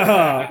 Right?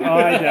 I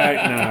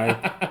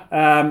don't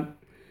know.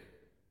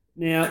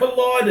 Now,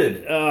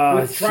 Collided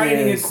with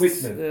training yes.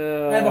 equipment.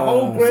 And the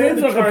whole ground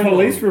Sounds like a trained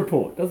police on.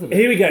 report, doesn't it?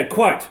 here we go.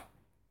 Quote: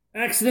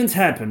 accidents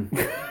happen.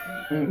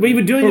 We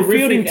were doing a Horrific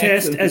fielding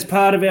test accidents. as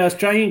part of our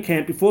Australian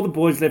camp before the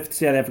boys left the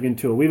South African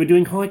tour. We were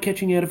doing high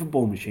catching out of a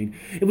ball machine.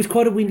 It was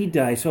quite a windy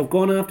day, so I've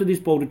gone after this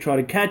ball to try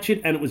to catch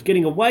it, and it was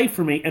getting away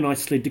from me, and I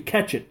slid to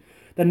catch it.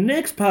 The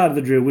next part of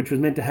the drill, which was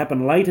meant to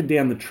happen later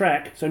down the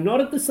track, so not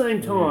at the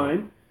same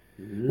time,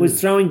 was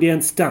throwing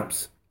down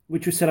stumps,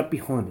 which were set up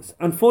behind us.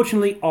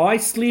 Unfortunately, I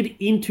slid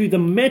into the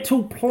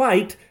metal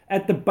plate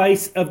at the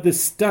base of the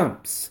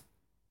stumps.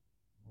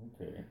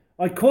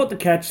 I caught the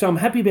catch, so I'm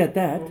happy about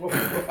that.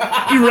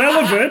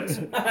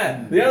 Irrelevant.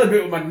 The other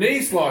bit with my knee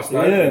sliced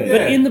open. Yeah.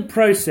 But in the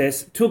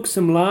process, took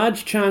some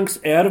large chunks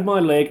out of my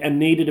leg and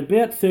needed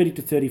about 30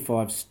 to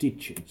 35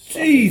 stitches.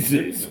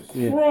 Jesus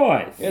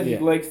Christ. How's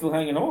his leg still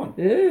hanging on?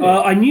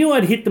 I knew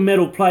I'd hit the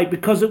metal plate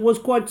because it was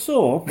quite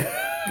sore. So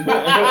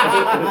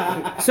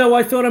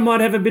I thought I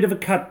might have a bit of a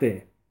cut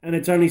there. And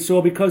it's only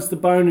sore because the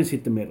bone has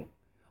hit the metal.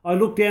 I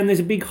looked down,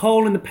 there's a big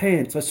hole in the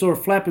pants. I saw a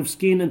flap of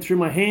skin and threw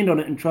my hand on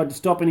it and tried to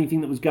stop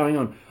anything that was going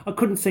on. I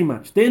couldn't see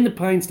much. Then the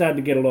pain started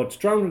to get a lot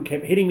stronger and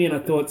kept hitting me, and I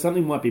thought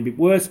something might be a bit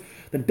worse.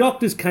 The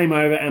doctors came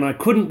over and I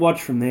couldn't watch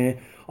from there.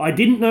 I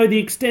didn't know the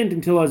extent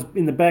until I was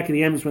in the back of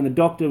the ambulance when the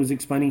doctor was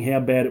explaining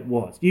how bad it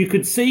was. You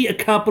could see a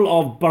couple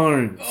of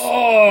bones.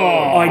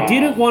 I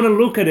didn't want to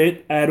look at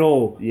it at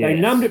all. They Yes.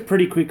 numbed it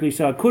pretty quickly,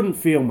 so I couldn't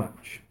feel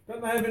much.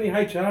 Don't they have any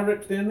HR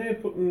reps down there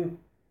putting...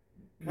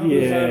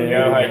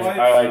 Yeah.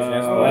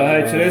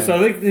 OHS,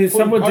 I think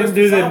someone didn't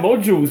do their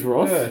modules,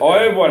 Ross. Yeah. I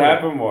heard what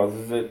happened was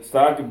is that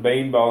Stark had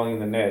been bowling in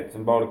the nets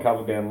and bowled a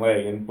couple down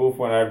leg, and Buff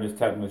went over and just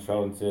tapped him on the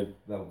shoulder and said,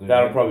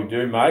 "That'll probably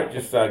do, mate.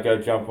 Just go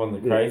jump on the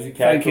crazy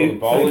catch or the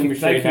bowling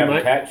machine, have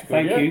a catch."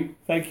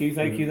 Thank you.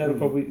 That'll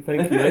probably.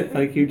 Thank you, mate.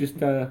 Thank you. Just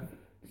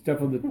jump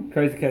on the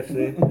crazy catch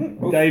there,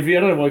 Davey.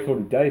 I don't know why I called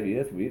him Davey.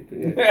 That's weird. But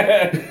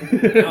yeah.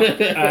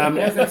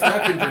 How's that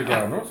Stark injury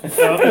going, Ross?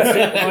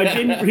 I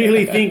didn't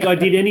really think I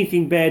did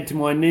anything bad to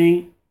my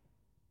knee.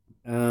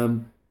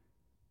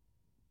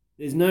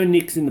 There's no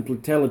nicks in the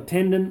patellar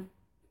tendon.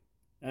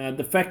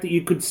 The fact that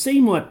you could see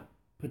my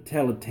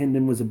patella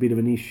tendon was a bit of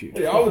an issue.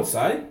 Yeah, I would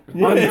say. I'm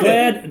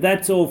glad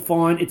that's all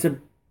fine. It's a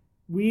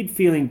weird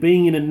feeling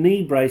being in a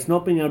knee brace,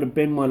 not being able to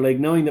bend my leg,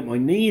 knowing that my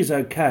knee is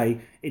okay.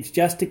 It's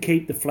just to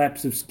keep the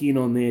flaps of skin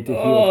on there to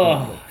heal.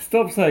 Oh,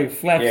 stop saying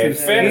flaps Yeah, of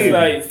it's fair to skin.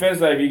 say. It's fair to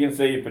say if you can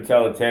see your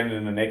patella tendon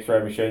and an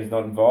X-ray machine's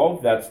not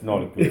involved, that's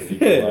not a good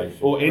situation.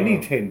 Or any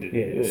tendon.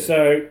 Yeah.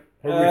 So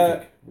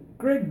Horrific.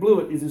 Greg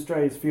Blewett is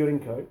Australia's fielding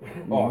coach,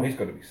 Oh, he's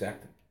got to be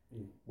sacked.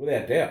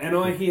 Without doubt. and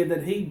I hear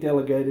that he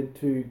delegated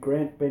to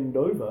Grant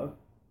Bendover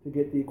to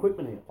get the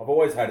equipment out. I've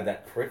always hated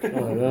that prick. I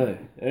know.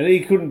 And he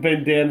couldn't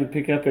bend down and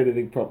pick up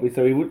anything properly,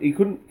 so he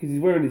couldn't, because he's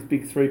wearing his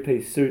big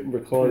three-piece suit and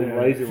reclining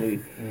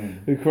lazily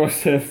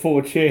across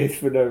 4 chairs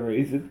for no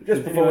reason.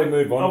 Just before we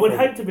move on. I would from-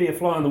 hate to be a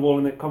fly on the wall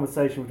in that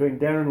conversation between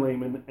Darren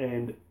Lehman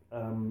and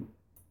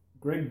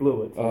Greg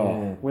Blewett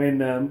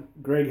when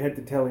Greg had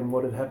to tell him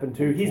what had happened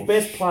to his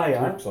best player.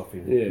 Strips off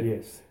him. Yeah.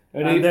 Yes.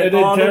 And, And then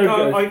look, Darren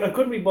goes, I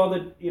couldn't be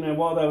bothered,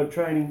 while they were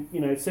training,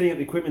 setting up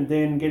the equipment,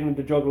 then getting them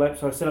to jog laps.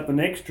 So I set up the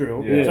next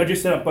drill. Yeah. So I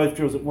just set up both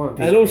drills at once.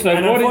 And also, and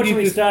why didn't you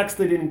unfortunately, just- Stark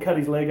slid in and cut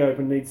his leg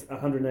open. Needs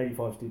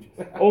 185 stitches.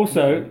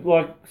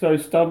 also, so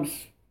stumps,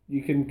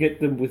 you can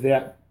get them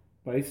without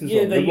bases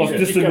Yeah, on they them, like usually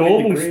just just the go with the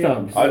normal green.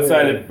 stumps. I'd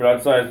say that, but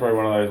I'd say it's probably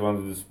one of those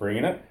ones with a spring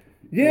in it.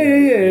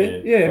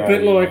 Yeah,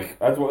 but So, like,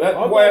 that's what.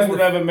 I'd Why else blame would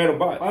the- have a metal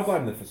base? I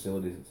blame the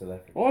facilities in South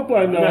Africa. I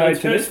blame the No, it's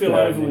H&S Hurstville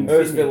guys. Oval in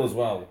Hurstville as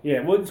well.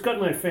 Yeah, well, it's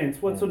got no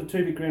fence. What sort of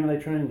 2-bit ground are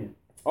they training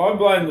I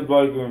blame the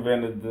bloke who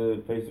invented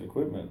the piece of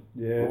equipment.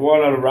 in? Yeah. Why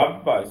not a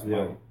rubber base, mate?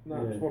 No,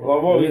 Yeah. it's what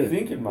Like, what were Yeah. you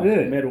thinking, mate?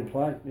 Yeah. Metal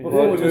plate. Yeah.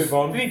 Before we Just move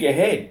on. think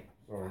ahead.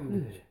 Sorry.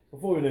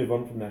 Before we move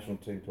on from national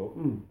team talk,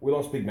 we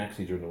lost Big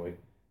Maxi during the week.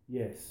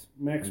 Yes,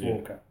 Max Yeah.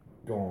 Walker.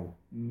 Gone.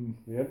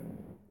 Yep.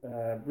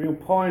 Real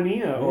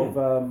pioneer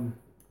of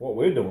What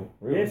we're doing,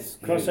 really. yes,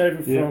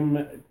 crossover Yeah.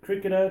 from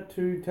cricketer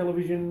to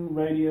television,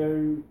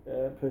 radio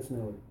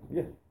personality.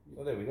 Yeah.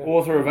 So there we go.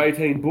 Author of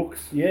 18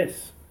 books.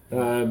 Yes.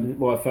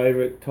 My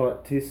favourite,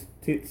 tight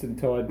tits and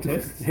tied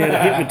tests. How to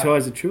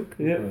hypnotise a chook.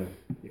 Yeah.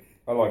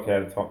 I like how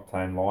to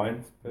tame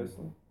lions,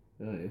 personally.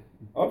 Oh, yeah.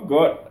 I've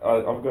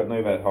got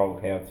know that whole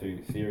how-to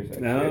series.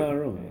 Actually. Ah,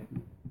 right. Yeah.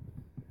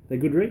 They're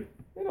good read.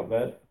 They're not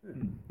bad.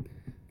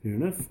 Fair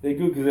enough. They're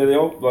good because they're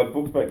all like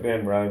books back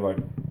then were only like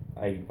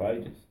 80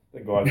 pages. The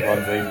guys,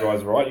 these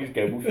guys write. You just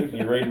go bullshit.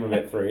 You read them in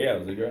about 3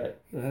 hours. They're great.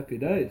 Oh, happy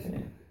days.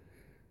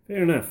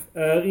 Fair enough.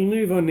 You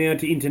move on now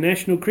to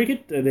international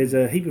cricket. There's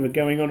a heap of it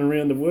going on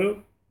around the world.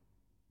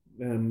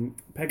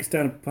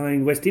 Pakistan are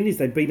playing West Indies.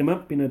 They beat them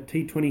up in a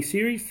T20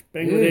 series.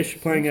 Bangladesh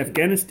Yes. playing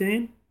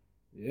Afghanistan.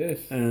 Yes.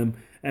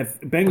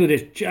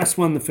 Bangladesh just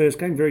won the first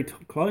game, very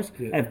close.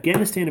 Yeah.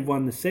 Afghanistan have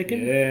won the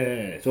second.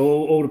 Yes. It's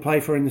all to play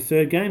for in the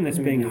third game. That's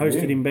being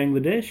hosted in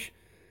Bangladesh.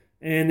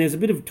 And there's a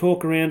bit of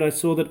talk around. I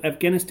saw that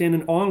Afghanistan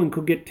and Ireland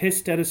could get test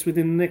status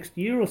within the next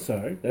year or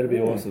so. That'd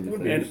be awesome. Would if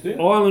be they- interesting.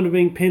 Ireland are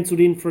being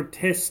penciled in for a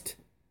test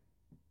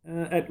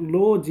at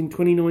Lords in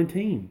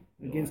 2019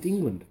 against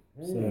England.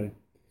 So,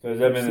 So does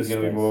that mean there's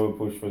going to be more of a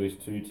push for this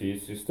two-tier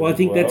system? well, I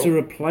think as that's a well?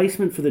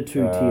 replacement for the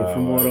two-tier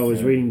from what I was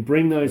okay. reading.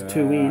 Bring those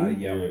two in.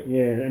 Yeah.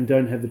 Yeah, and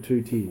don't have the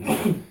two tiers.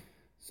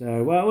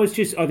 So, well, it's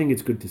just, I think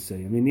it's good to see.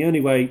 I mean, the only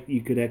way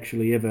you could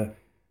actually ever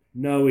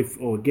know if,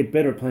 or get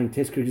better at playing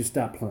test cricket is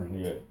start playing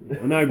it. Yeah.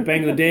 I know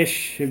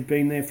Bangladesh have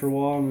been there for a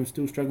while and are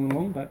still struggling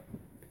along, but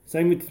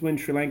same with when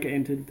Sri Lanka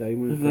entered, they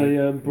weren't. Have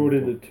they brought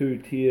in a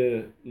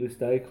 2-tier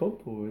List A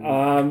comp? Or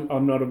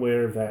I'm not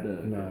aware of that,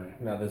 no.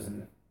 No, there's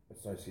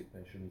associate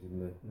nations in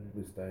the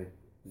list A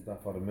stuff,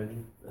 I'd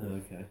imagine.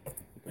 Okay.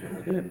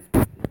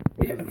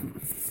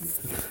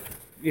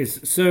 Yes,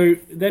 so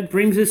that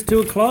brings us to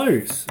a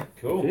close.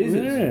 Cool.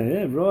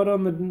 Yeah, right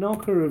on the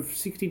knocker of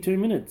 62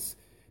 minutes.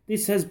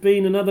 This has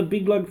been another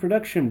Big Lug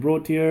production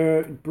brought to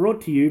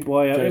you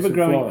by our Jason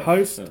ever-growing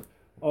Flies. host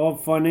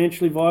of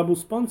financially viable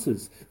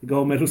sponsors. The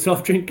Gold Medal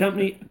Soft Drink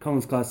Company,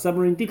 Collins Class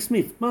Submarine, Dick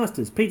Smith,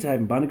 Masters, Pizza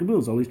Haven, Barnacle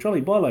Bills, Ollie's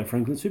Trolley, Bilo,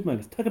 Franklin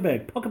Supermarkets, Tucker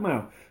Bag, Pocket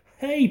Mail.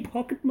 Hey,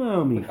 Pocket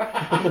Mail me.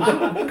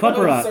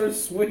 Copper Art. So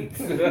sweet.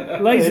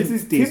 Laser It's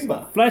his discs,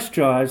 timber. flash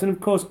drives, and of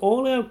course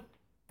all our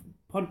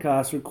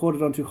podcasts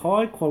recorded onto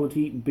high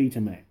quality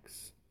Betamax.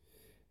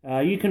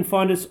 You can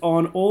find us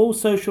on all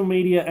social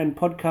media and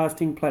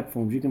podcasting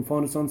platforms. You can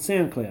find us on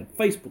SoundCloud,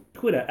 Facebook,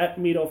 Twitter at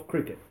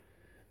MidOffCricket.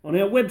 On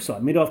our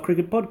website,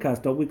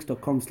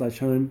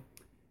 midoffcricketpodcast.wix.com/home.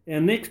 Our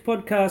next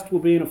podcast will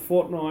be in a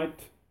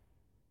fortnight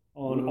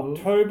on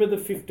October the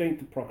 15th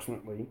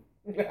approximately.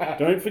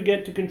 Don't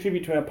forget to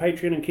contribute to our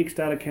Patreon and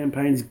Kickstarter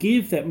campaigns.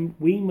 Give that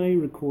we may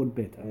record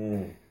better.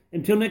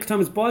 Until next time,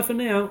 it's bye for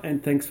now,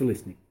 and thanks for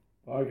listening.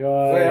 Bye, guys.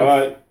 Yeah.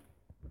 Right.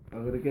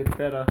 I'm going to get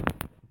better.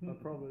 I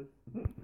promise.